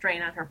enormous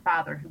strain on her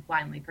father, who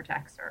blindly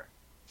protects her.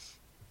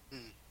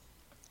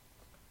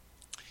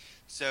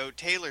 So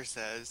Taylor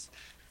says,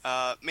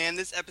 man,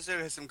 this episode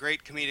has some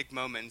great comedic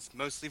moments,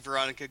 mostly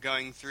Veronica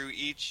going through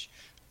each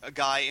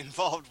guy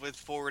involved with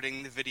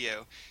forwarding the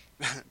video.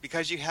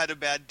 Because you had a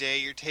bad day,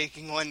 you're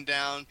taking one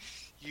down,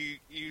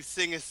 you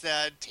sing a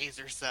sad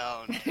taser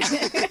sound.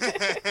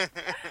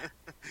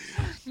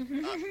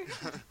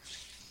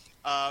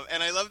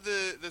 And I love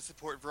the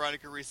support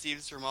Veronica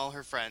receives from all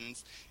her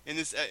friends. In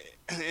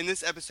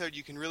this episode,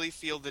 you can really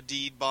feel the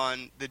deep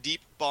bond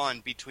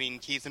between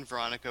Keith and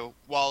Veronica,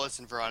 Wallace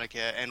and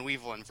Veronica, and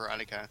Weevil and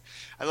Veronica.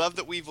 I love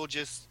that Weevil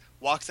just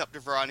walks up to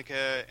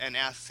Veronica and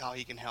asks how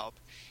he can help.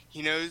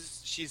 He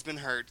knows she's been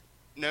hurt,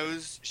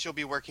 knows she'll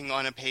be working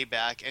on a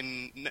payback,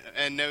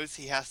 and knows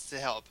he has to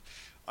help.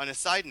 On a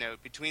side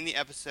note, between this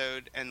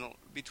episode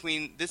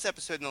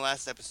and the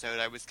last episode,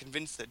 I was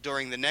convinced that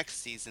during the next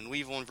season,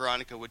 Weevil and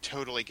Veronica would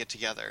totally get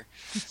together.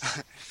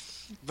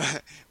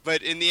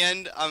 But in the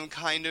end, I'm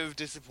kind of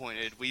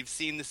disappointed. We've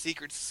seen the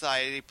secret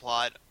society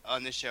plot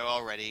on the show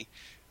already.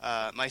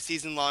 My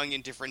season-long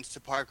indifference to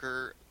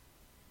Parker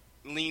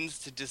leans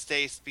to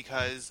distaste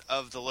because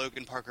of the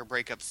Logan Parker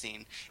breakup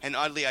scene. And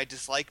oddly, I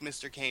dislike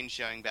Mr. Kane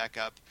showing back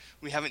up.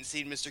 We haven't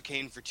seen Mr.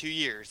 Kane for 2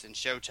 years in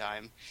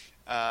Showtime.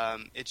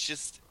 It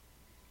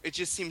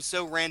just seems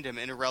so random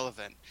and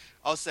irrelevant.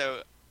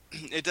 Also,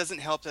 it doesn't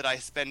help that I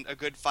spend a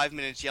good 5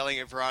 minutes yelling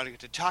at Veronica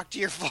to talk to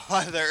your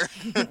father.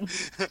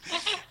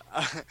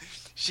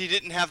 She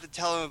didn't have to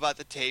tell him about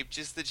the tape,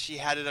 just that she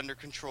had it under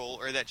control,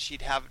 or that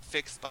she'd have it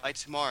fixed by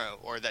tomorrow,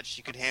 or that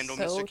she could handle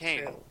Mr.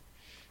 Kane. True.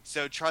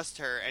 So trust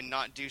her and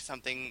not do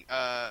something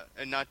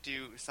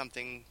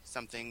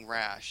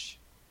rash.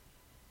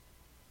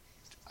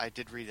 I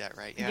did read that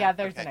right, yeah? Yeah,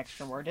 there's okay. an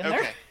extra word in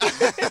there.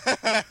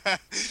 Okay.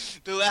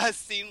 The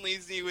last scene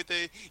leaves me with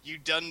a "you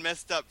done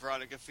messed up"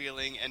 Veronica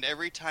feeling, and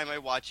every time I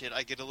watch it,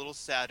 I get a little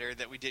sadder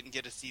that we didn't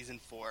get a season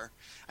 4.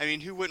 I mean,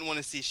 who wouldn't want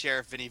to see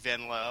Sheriff Vinnie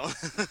Van Lowe?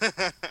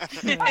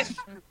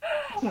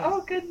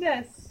 Oh,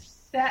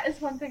 goodness. That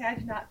is one thing I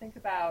did not think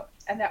about,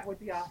 and that would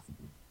be awesome.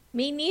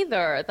 Me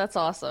neither. That's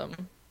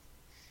awesome.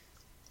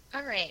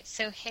 All right,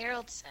 so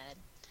Harold said,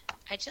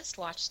 I just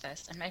watched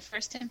this, and my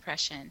first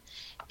impression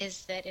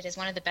is that it is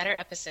one of the better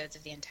episodes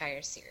of the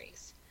entire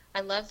series. I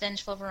love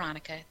Vengeful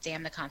Veronica,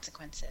 damn the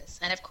consequences.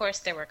 And of course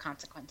there were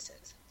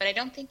consequences. But I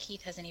don't think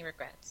Keith has any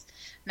regrets.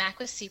 Mac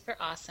was super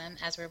awesome,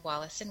 as were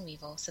Wallace and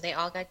Weevil, so they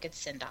all got good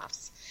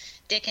send-offs.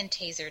 Dick and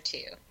Taser,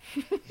 too.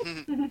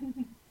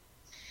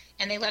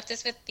 And they left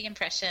us with the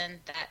impression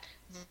that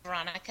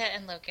Veronica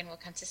and Logan will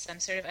come to some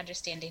sort of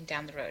understanding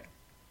down the road.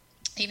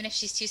 Even if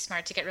she's too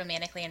smart to get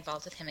romantically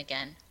involved with him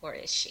again, or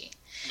is she?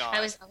 No.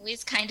 I was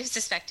always kind of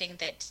suspecting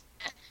that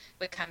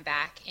would come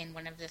back in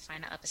one of the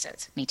final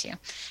episodes. Me too.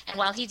 And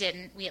while he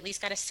didn't, we at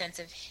least got a sense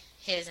of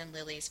his and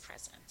Lily's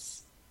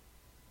presence.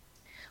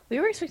 We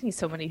were expecting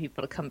so many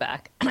people to come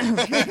back. You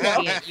win.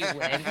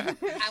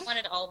 I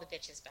wanted all the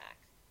bitches back.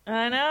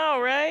 I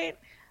know, right?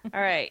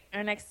 All right.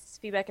 Our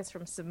next feedback is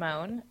from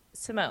Simone.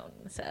 Simone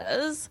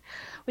says,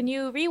 when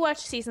you rewatch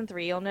season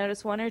 3, you'll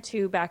notice one or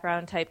two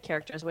background type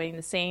characters wearing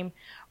the same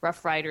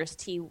Rough Riders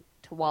tee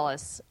to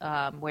Wallace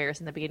wears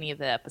in the beginning of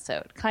the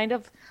episode. Kind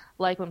of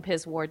like when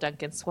Piz wore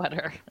Duncan's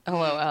sweater.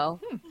 LOL.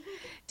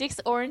 Dick's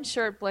orange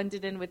shirt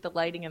blended in with the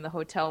lighting in the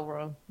hotel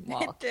room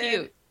wall.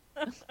 Cute.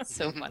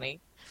 So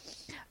funny.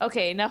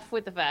 Okay, enough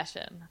with the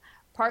fashion.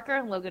 Parker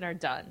and Logan are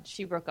done.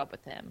 She broke up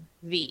with him.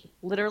 V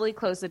literally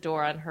closed the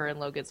door on her and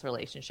Logan's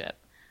relationship.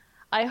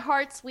 I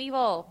heart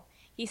Weevil.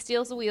 He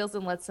steals the wheels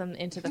and lets them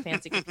into the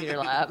fancy computer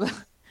lab.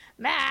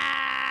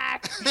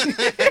 Mac!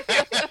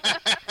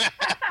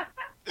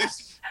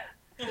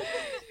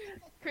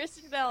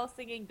 Kristen Bell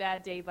singing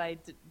Bad Day by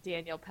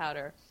Daniel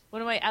Powder.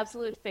 One of my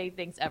absolute fave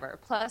things ever.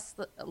 Plus,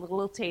 the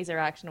little taser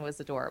action was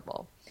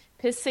adorable.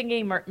 Piz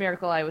singing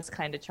Miracle Eye was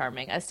kind of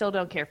charming. I still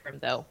don't care for him,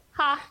 though.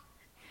 Ha!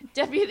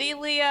 Deputy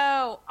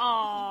Leo!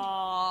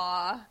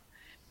 Aww.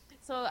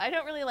 So I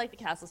don't really like the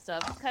castle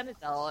stuff. It's kind of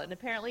dull, and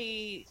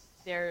apparently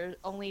they're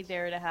only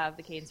there to have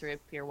the Canes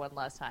reappear one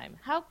last time.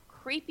 How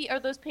creepy are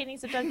those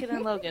paintings of Duncan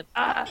and Logan?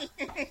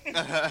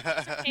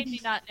 Kane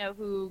may not know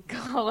who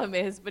Gollum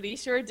is, but he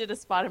sure did a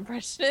spot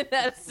impression in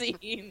that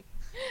scene.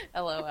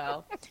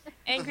 LOL.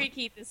 Angry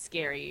Keith is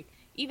scary.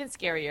 Even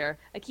scarier,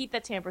 a Keith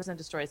that tampers and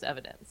destroys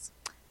evidence.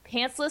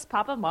 Pantsless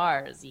Papa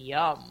Mars.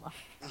 Yum.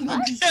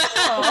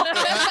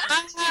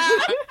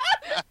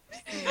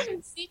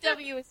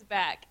 CW is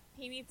back.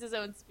 He needs his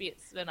own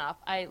spin-off.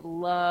 I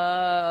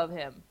love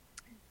him.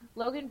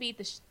 Logan beat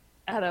the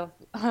out of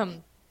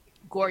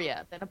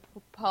Goria, then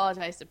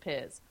apologized to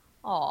Piz.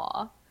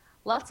 Aw.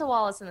 Lots of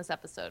Wallace in this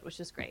episode,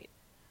 which is great.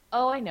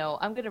 Oh, I know.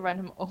 I'm going to run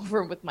him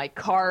over with my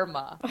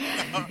karma.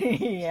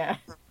 Yeah.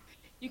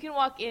 You can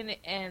walk in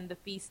and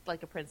feast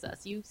like a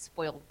princess, you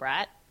spoiled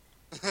brat.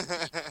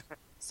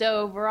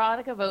 So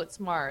Veronica votes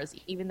Mars,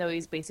 even though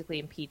he's basically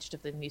impeached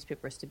if the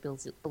newspapers to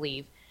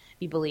be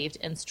believed,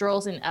 and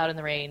strolls out in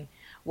the rain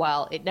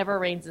while It Never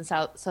Rains in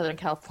Southern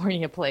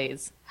California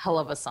plays. Hell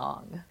of a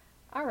song.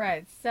 All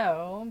right,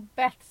 so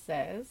Beth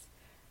says,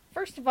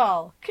 first of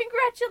all,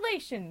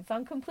 congratulations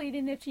on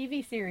completing the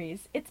TV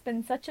series. It's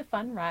been such a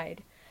fun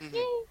ride. Mm-hmm.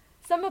 Yay!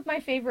 Some of my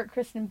favorite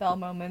Kristen Bell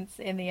moments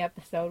in the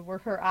episode were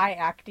her eye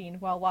acting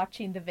while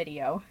watching the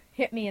video.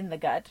 Hit me in the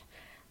gut.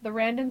 The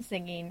random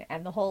singing,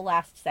 and the whole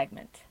last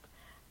segment.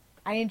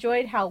 I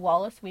enjoyed how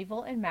Wallace,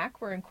 Weevil, and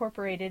Mac were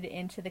incorporated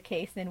into the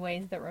case in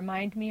ways that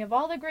remind me of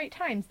all the great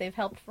times they've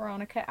helped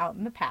Veronica out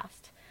in the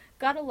past.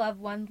 Gotta love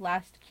one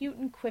last cute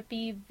and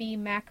quippy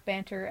V-Mac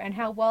banter, and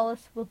how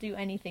Wallace will do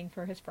anything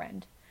for his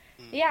friend.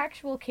 The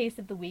actual case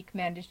of the week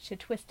managed to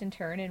twist and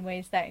turn in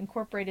ways that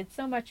incorporated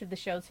so much of the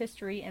show's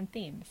history and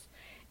themes.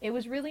 It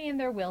was really in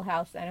their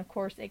wheelhouse, and of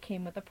course it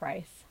came with a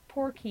price.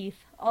 Poor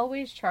Keith,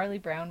 always Charlie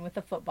Brown with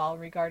a football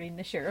regarding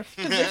the sheriff's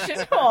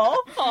position.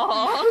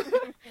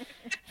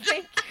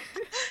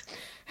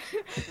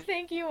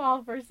 Thank you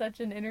all for such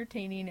an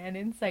entertaining and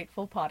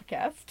insightful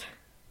podcast.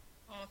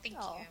 Oh, thank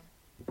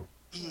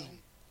you.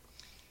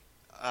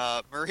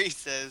 Marie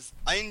says,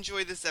 I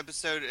enjoy this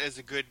episode as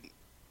a good...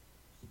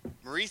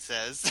 Marie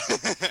says,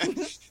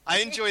 I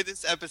enjoy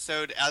this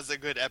episode as a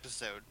good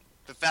episode.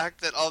 The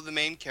fact that all the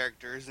main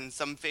characters and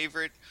some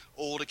favorite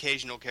old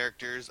occasional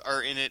characters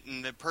are in it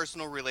and the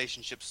personal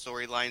relationship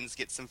storylines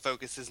get some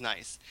focus is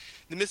nice.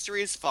 The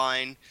mystery is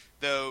fine,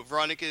 though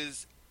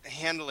Veronica's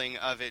handling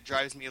of it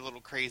drives me a little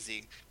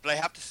crazy. But I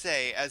have to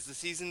say, as the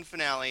season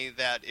finale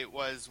that it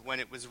was when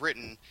it was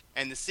written,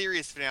 and the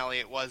series finale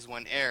it was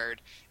when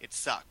aired, it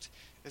sucked.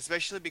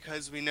 Especially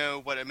because we know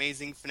what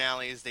amazing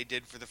finales they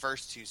did for the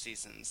first 2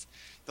 seasons.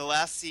 The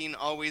last scene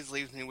always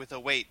leaves me with a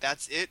wait,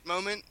 that's it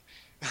moment?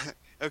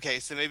 Okay,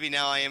 so maybe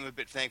now I am a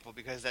bit thankful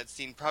because that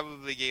scene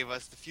probably gave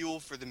us the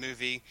fuel for the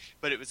movie,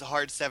 but it was a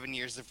hard 7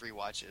 years of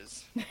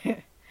rewatches.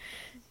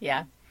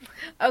 Yeah.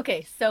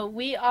 Okay, so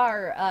we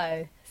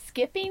are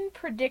skipping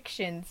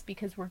predictions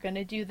because we're going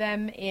to do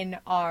them in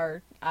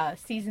our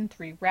season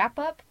 3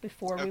 wrap-up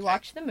before we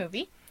watch the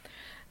movie.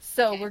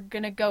 So we're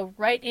going to go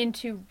right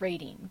into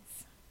ratings.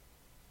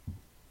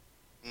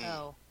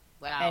 Oh,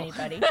 wow.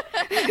 Anybody?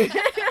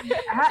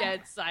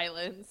 Dead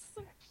silence.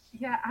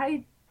 Yeah,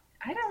 I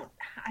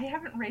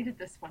haven't rated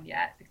this one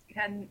yet.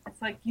 And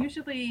it's like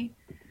usually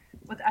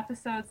with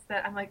episodes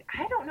that I'm like,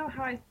 I don't know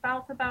how I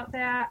felt about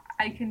that.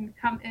 I can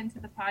come into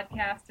the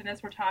podcast and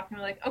as we're talking,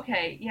 we're like,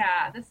 okay,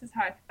 yeah, this is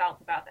how I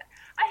felt about that.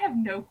 I have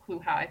no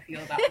clue how I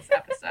feel about this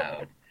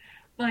episode.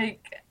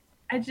 Like,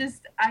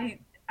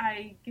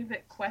 I give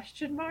it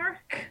question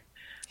mark.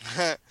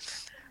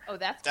 Oh,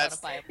 that's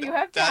quantifiable. You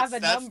have to have a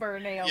number,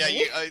 Naomi. Yeah,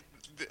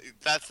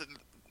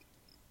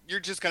 you're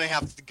just going to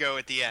have to go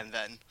at the end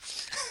then.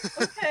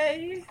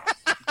 Okay.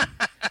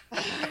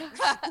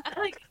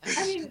 Like,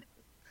 I mean,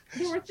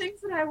 there were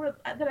things that I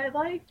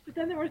liked, but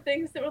then there were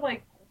things that were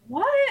like,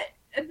 what?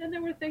 And then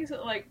there were things that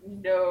were like,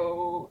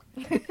 no.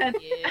 And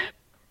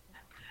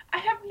I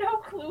have no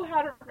clue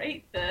how to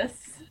rate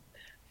this.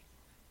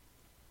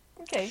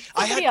 Okay.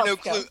 I had no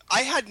clue.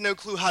 I had no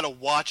clue how to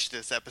watch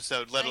this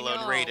episode, let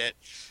alone rate it.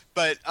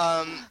 But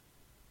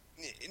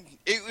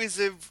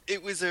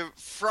it was a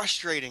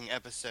frustrating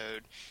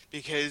episode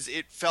because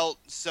it felt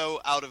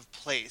so out of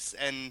place,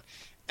 and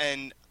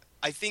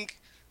I think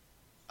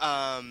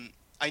I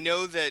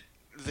know that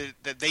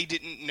they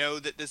didn't know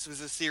that this was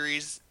a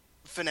series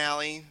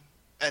finale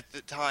at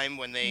the time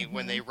when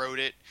they wrote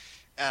it.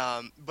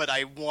 But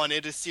I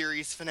wanted a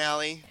series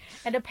finale.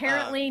 And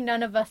apparently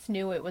none of us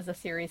knew it was a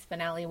series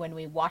finale when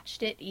we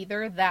watched it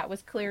either. That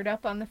was cleared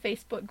up on the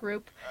Facebook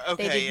group.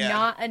 Okay, they did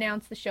not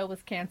announce the show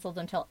was canceled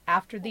until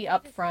after the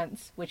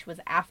upfronts, which was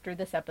after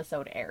this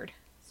episode aired.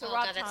 So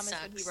Rob Thomas,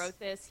 when he wrote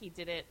this, he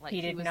didn't he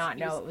did not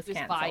know it was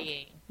canceled.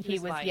 He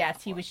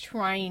was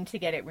trying to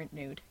get it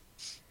renewed.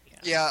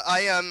 Yeah,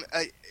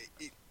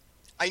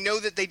 I know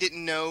that they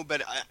didn't know,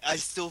 but I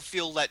still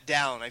feel let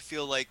down. I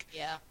feel like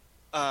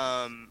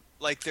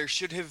like there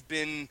should have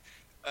been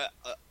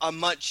a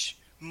much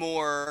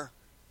more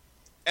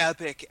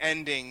epic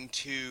ending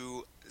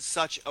to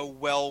such a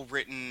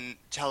well-written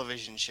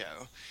television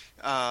show.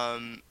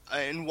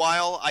 And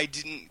while I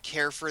didn't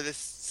care for this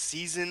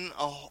season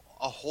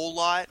a whole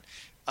lot,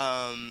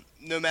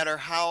 no matter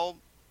how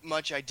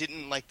much I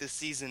didn't like this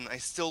season, I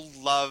still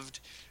loved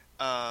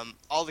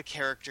all the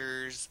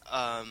characters,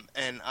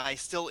 and I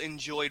still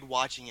enjoyed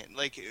watching it.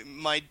 Like,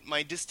 my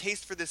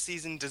distaste for this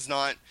season does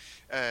not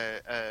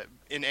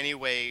in any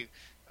way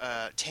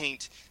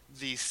taint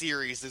the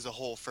series as a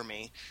whole for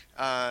me.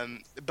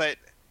 But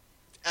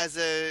as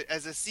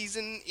a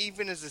season,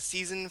 even as a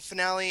season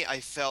finale, I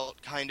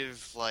felt kind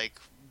of like,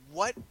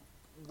 what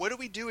are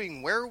we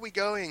doing? Where are we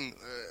going?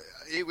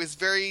 It was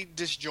very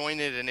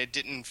disjointed, and it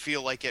didn't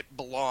feel like it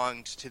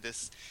belonged to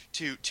this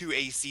to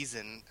a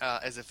season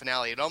as a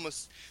finale. It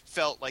almost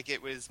felt like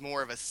it was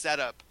more of a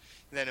setup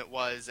than it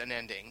was an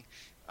ending.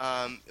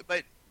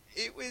 But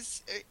it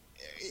was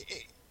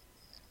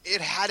it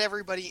had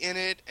everybody in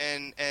it,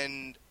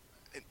 and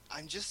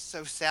I'm just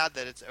so sad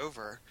that it's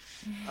over.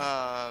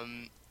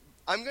 I'm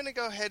gonna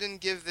go ahead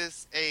and give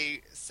this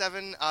a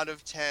 7 out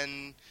of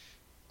 10.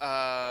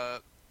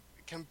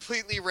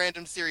 Completely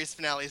random series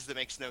finales that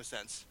makes no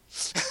sense.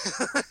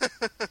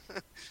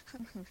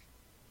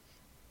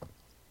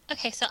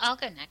 Okay, so I'll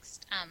go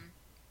next. I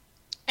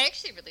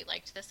actually really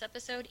liked this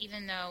episode,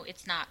 even though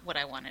it's not what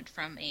I wanted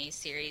from a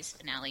series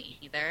finale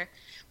either.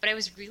 But I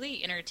was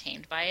really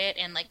entertained by it,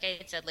 and like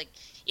I said, like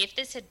if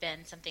this had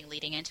been something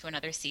leading into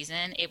another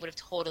season, it would have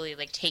totally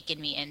like taken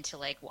me into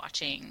like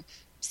watching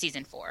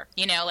season 4.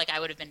 You know, like I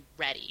would have been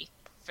ready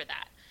for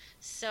that.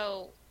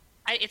 So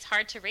it's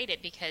hard to rate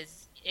it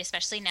because,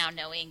 especially now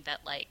knowing that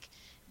like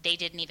they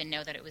didn't even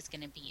know that it was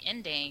going to be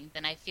ending,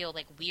 then I feel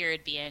like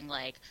weird being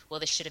like, well,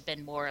 this should have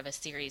been more of a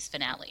series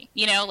finale,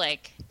 you know,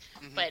 like,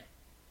 but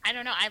I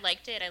don't know. I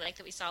liked it. I liked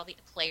that we saw the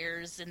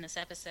players in this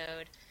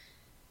episode.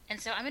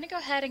 And so I'm going to go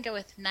ahead and go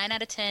with 9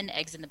 out of 10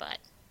 eggs in the butt.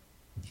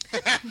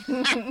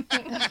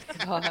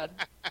 God.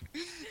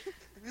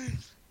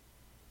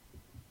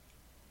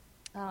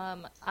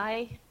 I'm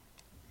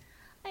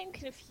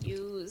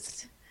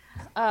confused.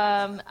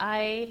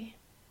 I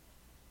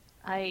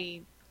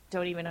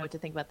don't even know what to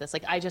think about this.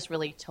 Like, I just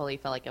really totally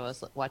felt like I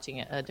was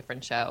watching a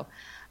different show.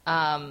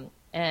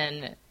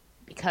 And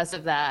because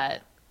of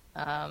that,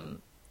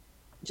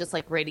 just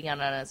like rating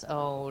it on its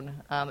own.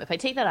 If I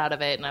take that out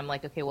of it and I'm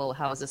like, okay, well,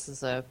 how is this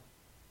as a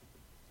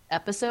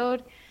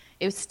episode?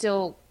 It was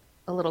still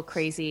a little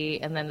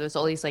crazy. And then there's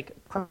all these like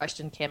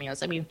question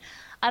cameos. I mean,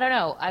 I don't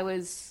know. I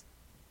was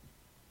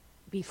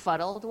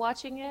befuddled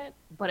watching it,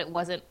 but it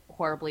wasn't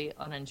horribly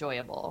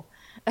unenjoyable.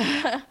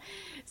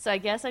 So I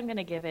guess I'm going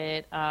to give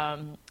it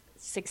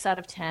 6 out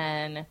of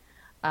 10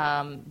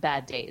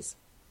 bad days.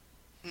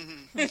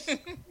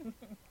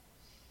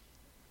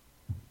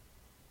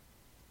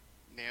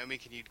 Naomi,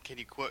 can you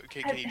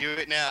do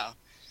it now?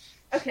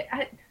 Okay,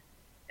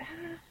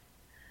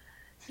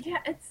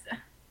 it's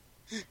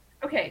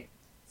okay.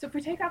 So if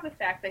we take out the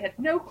fact they had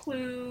no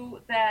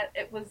clue that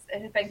it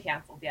had been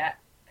canceled yet,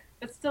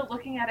 but still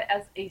looking at it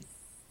as a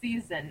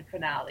season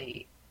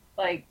finale,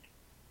 like,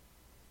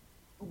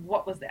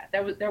 what was that?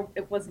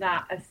 It was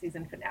not a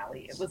season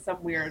finale. It was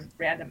some weird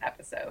random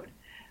episode.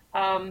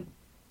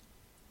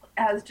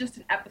 As just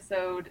an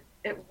episode,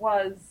 it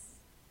was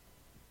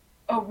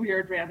a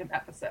weird random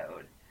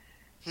episode.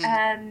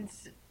 And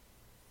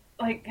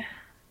like,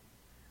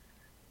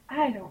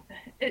 yes,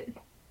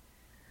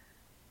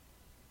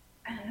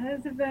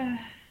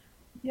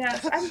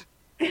 I'm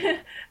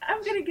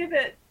gonna give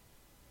it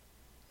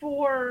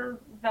 4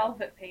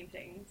 velvet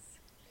paintings.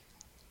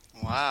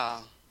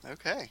 Wow.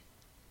 Okay.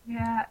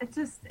 Yeah,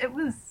 it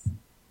was.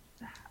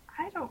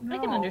 I don't know. I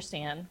can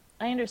understand.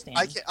 I understand.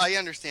 I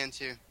understand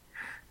too.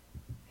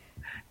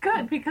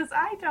 Good, because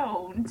I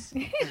don't.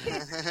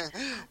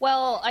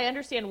 Well, I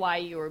understand why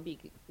you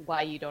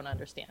don't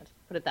understand.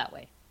 Put it that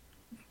way.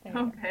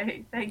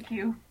 Okay, thank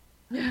you.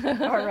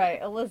 All right,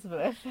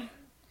 Elisabeth.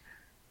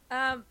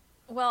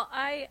 Well,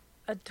 I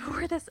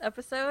adore this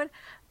episode,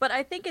 but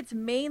I think it's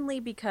mainly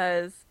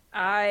because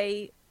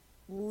I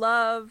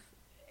love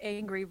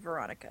angry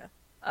Veronica.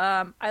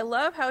 I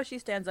love how she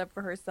stands up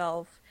for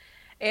herself,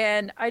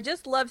 and I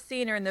just love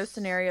seeing her in those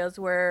scenarios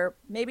where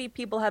maybe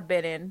people have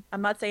been in.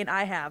 I'm not saying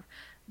I have,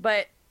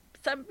 but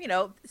some,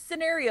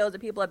 scenarios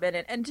that people have been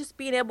in, and just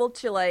being able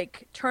to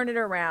like turn it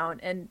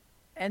around and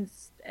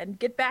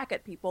get back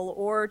at people,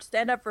 or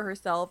stand up for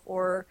herself,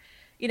 or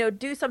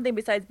do something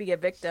besides be a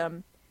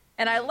victim.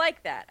 And I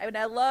like that. I mean,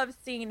 I love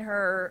seeing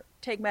her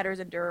take matters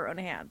into her own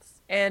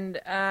hands, and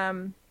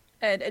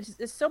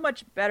it's so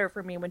much better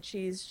for me when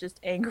she's just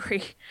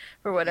angry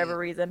for whatever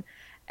reason.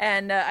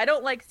 And I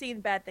don't like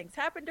seeing bad things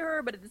happen to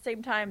her, but at the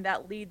same time,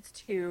 that leads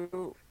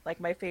to like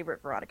my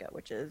favorite Veronica,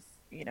 which is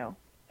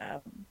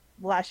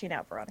lashing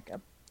out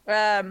Veronica.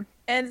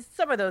 And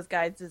some of those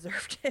guys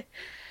deserved it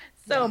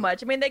so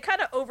much. I mean, they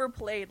kind of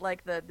overplayed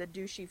like the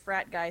douchey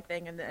frat guy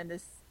thing in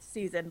this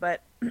season,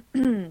 but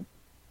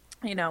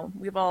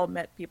we've all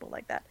met people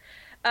like that.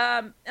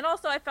 And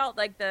also I felt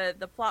like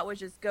the plot was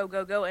just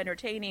go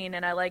entertaining,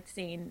 and I liked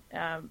seeing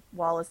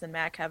Wallace and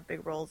Mac have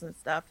big roles and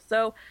stuff.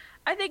 So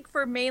I think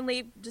for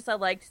mainly just I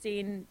liked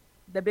seeing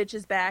the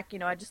bitches back.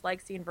 I just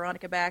like seeing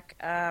Veronica back.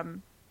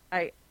 The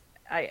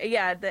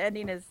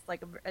ending is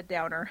like a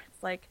downer.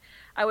 It's like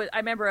I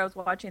remember I was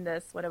watching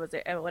this when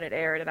it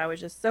aired, and I was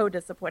just so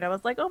disappointed. I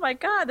was like, oh my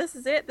god, this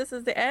is it. This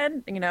is the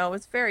end. It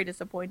was very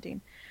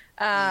disappointing.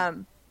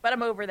 But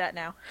I'm over that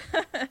now.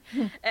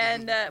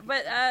 And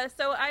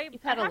so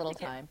you've had a little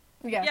time.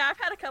 Yeah, I've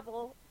had a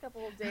couple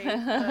of days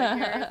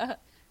here.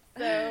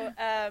 So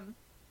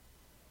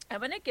I'm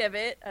gonna give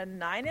it a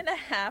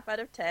 9.5 out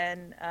of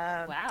 10.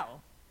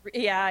 Wow.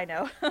 Yeah, I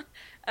know.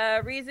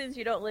 Reasons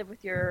you don't live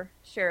with your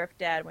sheriff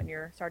dad when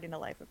you're starting a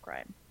life of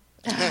crime.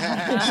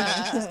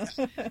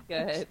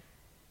 Good.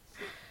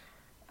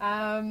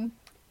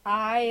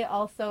 I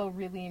also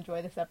really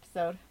enjoy this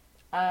episode.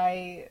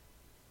 I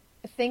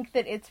think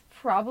that it's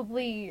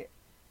probably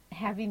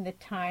having the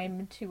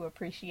time to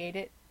appreciate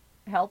it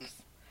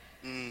helps.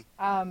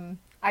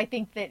 I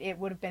think that it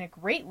would have been a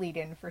great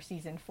lead-in for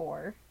season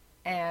 4,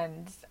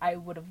 and I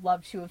would have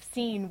loved to have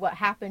seen what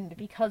happened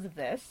because of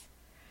this.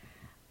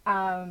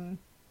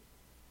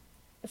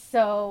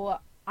 So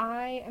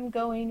I am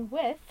going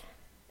with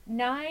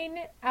 9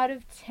 out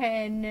of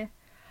 10.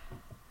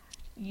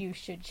 You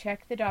should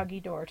check the doggy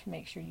door to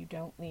make sure you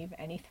don't leave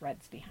any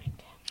threads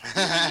behind.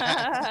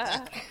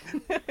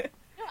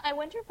 I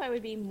wonder if I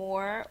would be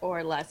more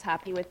or less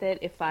happy with it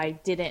if I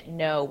didn't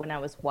know when I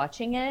was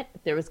watching it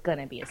if there was going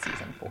to be a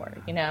season 4,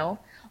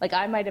 Like,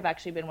 I might have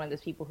actually been one of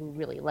those people who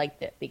really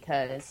liked it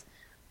because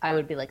I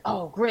would be like,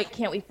 oh, great,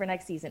 can't wait for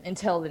next season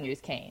until the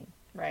news came.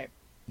 Right.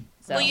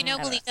 So, well,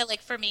 Malika,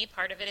 like, for me,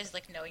 part of it is,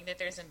 like, knowing that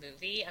there's a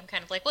movie. I'm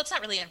kind of like, well, it's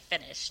not really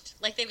unfinished.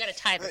 Like, they've got to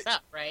tie this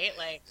up, right?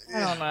 Like, I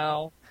don't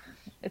know.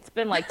 It's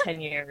been, like,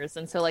 10 years,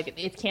 and so, like,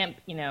 it can't,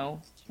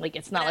 like,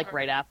 it's not, like,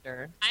 right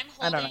after. I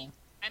don't know.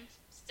 I'm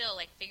still,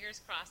 like,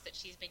 fingers crossed that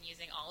she's been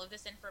using all of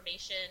this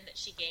information that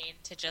she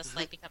gained to just,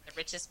 like, become the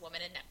richest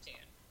woman in Neptune.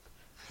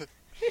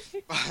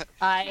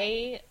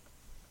 I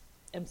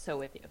am so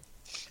with you.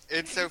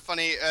 It's so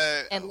funny.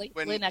 And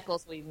Lynn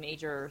Eccles will be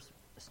major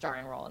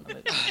starring role in the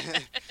movie.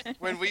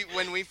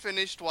 when we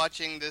finished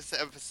watching this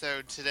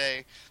episode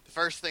today, the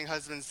first thing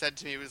husband said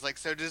to me was like,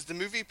 "So does the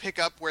movie pick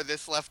up where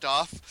this left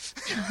off?"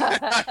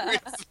 I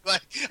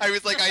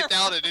was like, I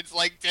doubt it. It's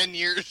like 10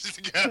 years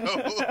ago.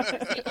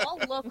 They all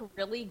look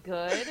really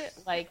good.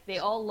 Like, they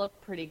all look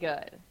pretty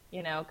good,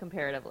 you know,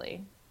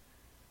 comparatively.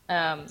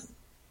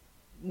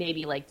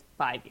 Maybe like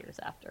 5 years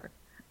after.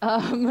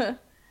 But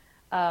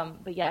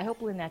yeah, I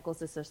hope Lynn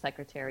Eccles is her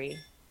secretary,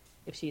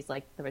 if she's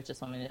like the richest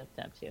woman in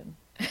Neptune.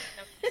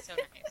 So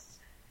nice.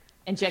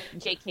 And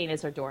Jake Kane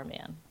is her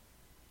doorman.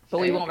 But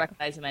we won't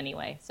recognize him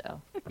anyway,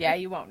 so. Yeah,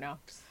 you won't know.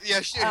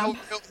 Yeah,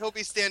 he'll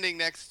be standing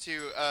next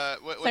to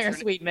what's Claire her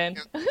Sweetman.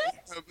 name?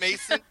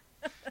 Mason.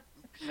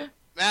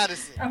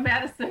 Madison. Oh,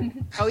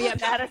 Madison. Oh yeah,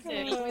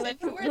 Madison.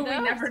 Who we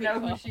never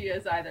know who she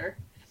is either.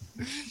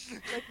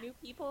 Like new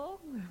people.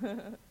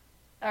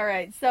 All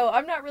right, so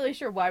I'm not really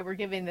sure why we're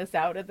giving this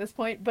out at this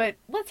point, but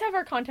let's have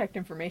our contact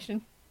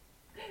information.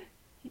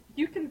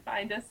 You can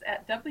find us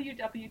at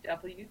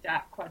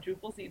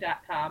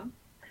www.quadruplez.com.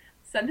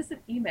 Send us an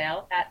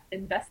email at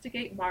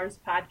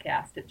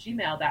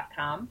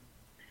investigatemarspodcast@gmail.com.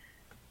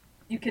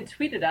 You can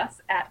tweet at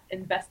us at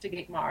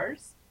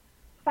investigatemars.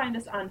 Find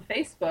us on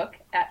Facebook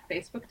at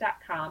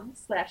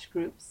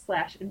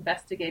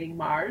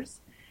facebook.com/groups/investigatingmars.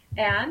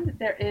 And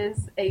there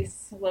is a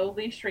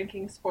slowly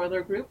shrinking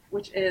spoiler group,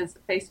 which is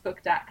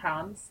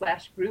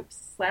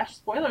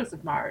facebook.com/groups/spoilers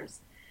of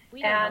Mars.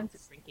 We don't know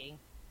it's shrinking.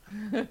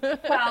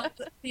 Well,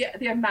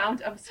 the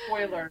amount of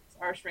spoilers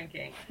are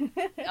shrinking.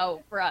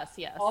 Oh, for us,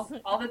 yes. All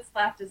that's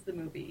left is the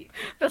movie.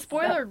 The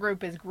spoiler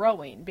group is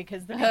growing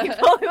because the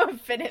people who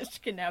have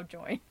finished can now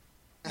join.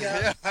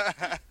 Yeah.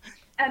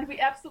 And we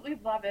absolutely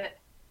love it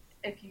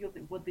if you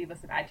would leave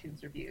us an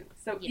iTunes review.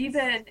 So Yes.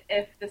 even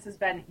if this has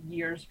been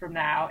years from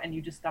now and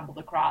you just stumbled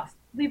across,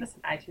 leave us an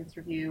iTunes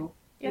review.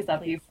 Yes, We'd love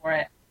please. you for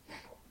it.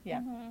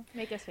 Yeah. Mm-hmm.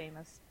 Make us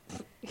famous.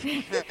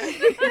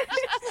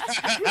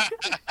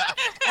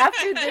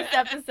 After this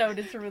episode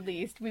is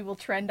released, we will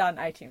trend on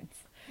iTunes.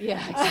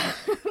 Yeah.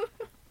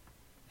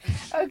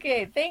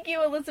 Okay, thank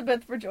you,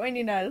 Elisabeth, for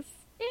joining us.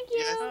 Thank you.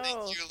 Yes,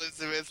 thank you,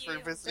 Elizabeth, for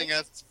visiting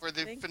us for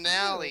the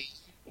finale.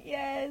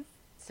 Yes.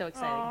 So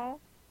exciting. Aw.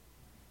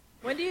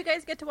 When do you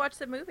guys get to watch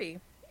the movie?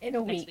 In a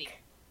Next week. week.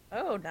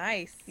 Oh,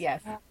 nice.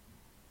 Yes.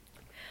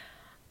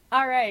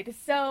 All right,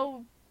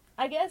 so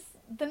I guess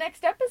the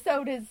next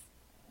episode is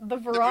the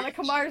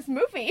Veronica Mars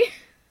movie.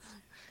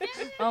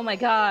 Oh my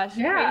gosh.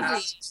 Yeah.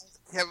 Crazy.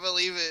 Can't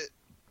believe it.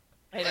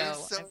 I know. I'm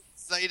so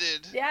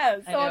excited. Yeah,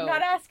 I so I'm know.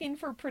 not asking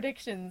for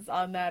predictions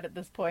on that at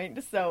this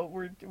point, so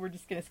we're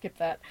just gonna skip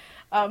that.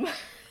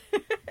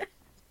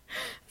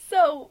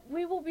 So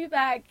we will be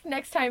back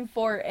next time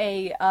for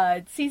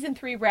a season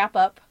 3 wrap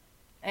up,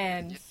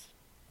 and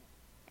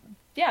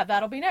yeah,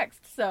 that'll be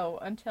next. So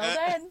until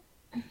then,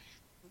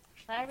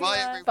 Bye, Bye, everyone.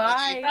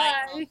 everybody.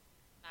 bye.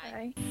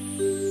 Bye.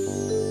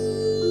 Bye.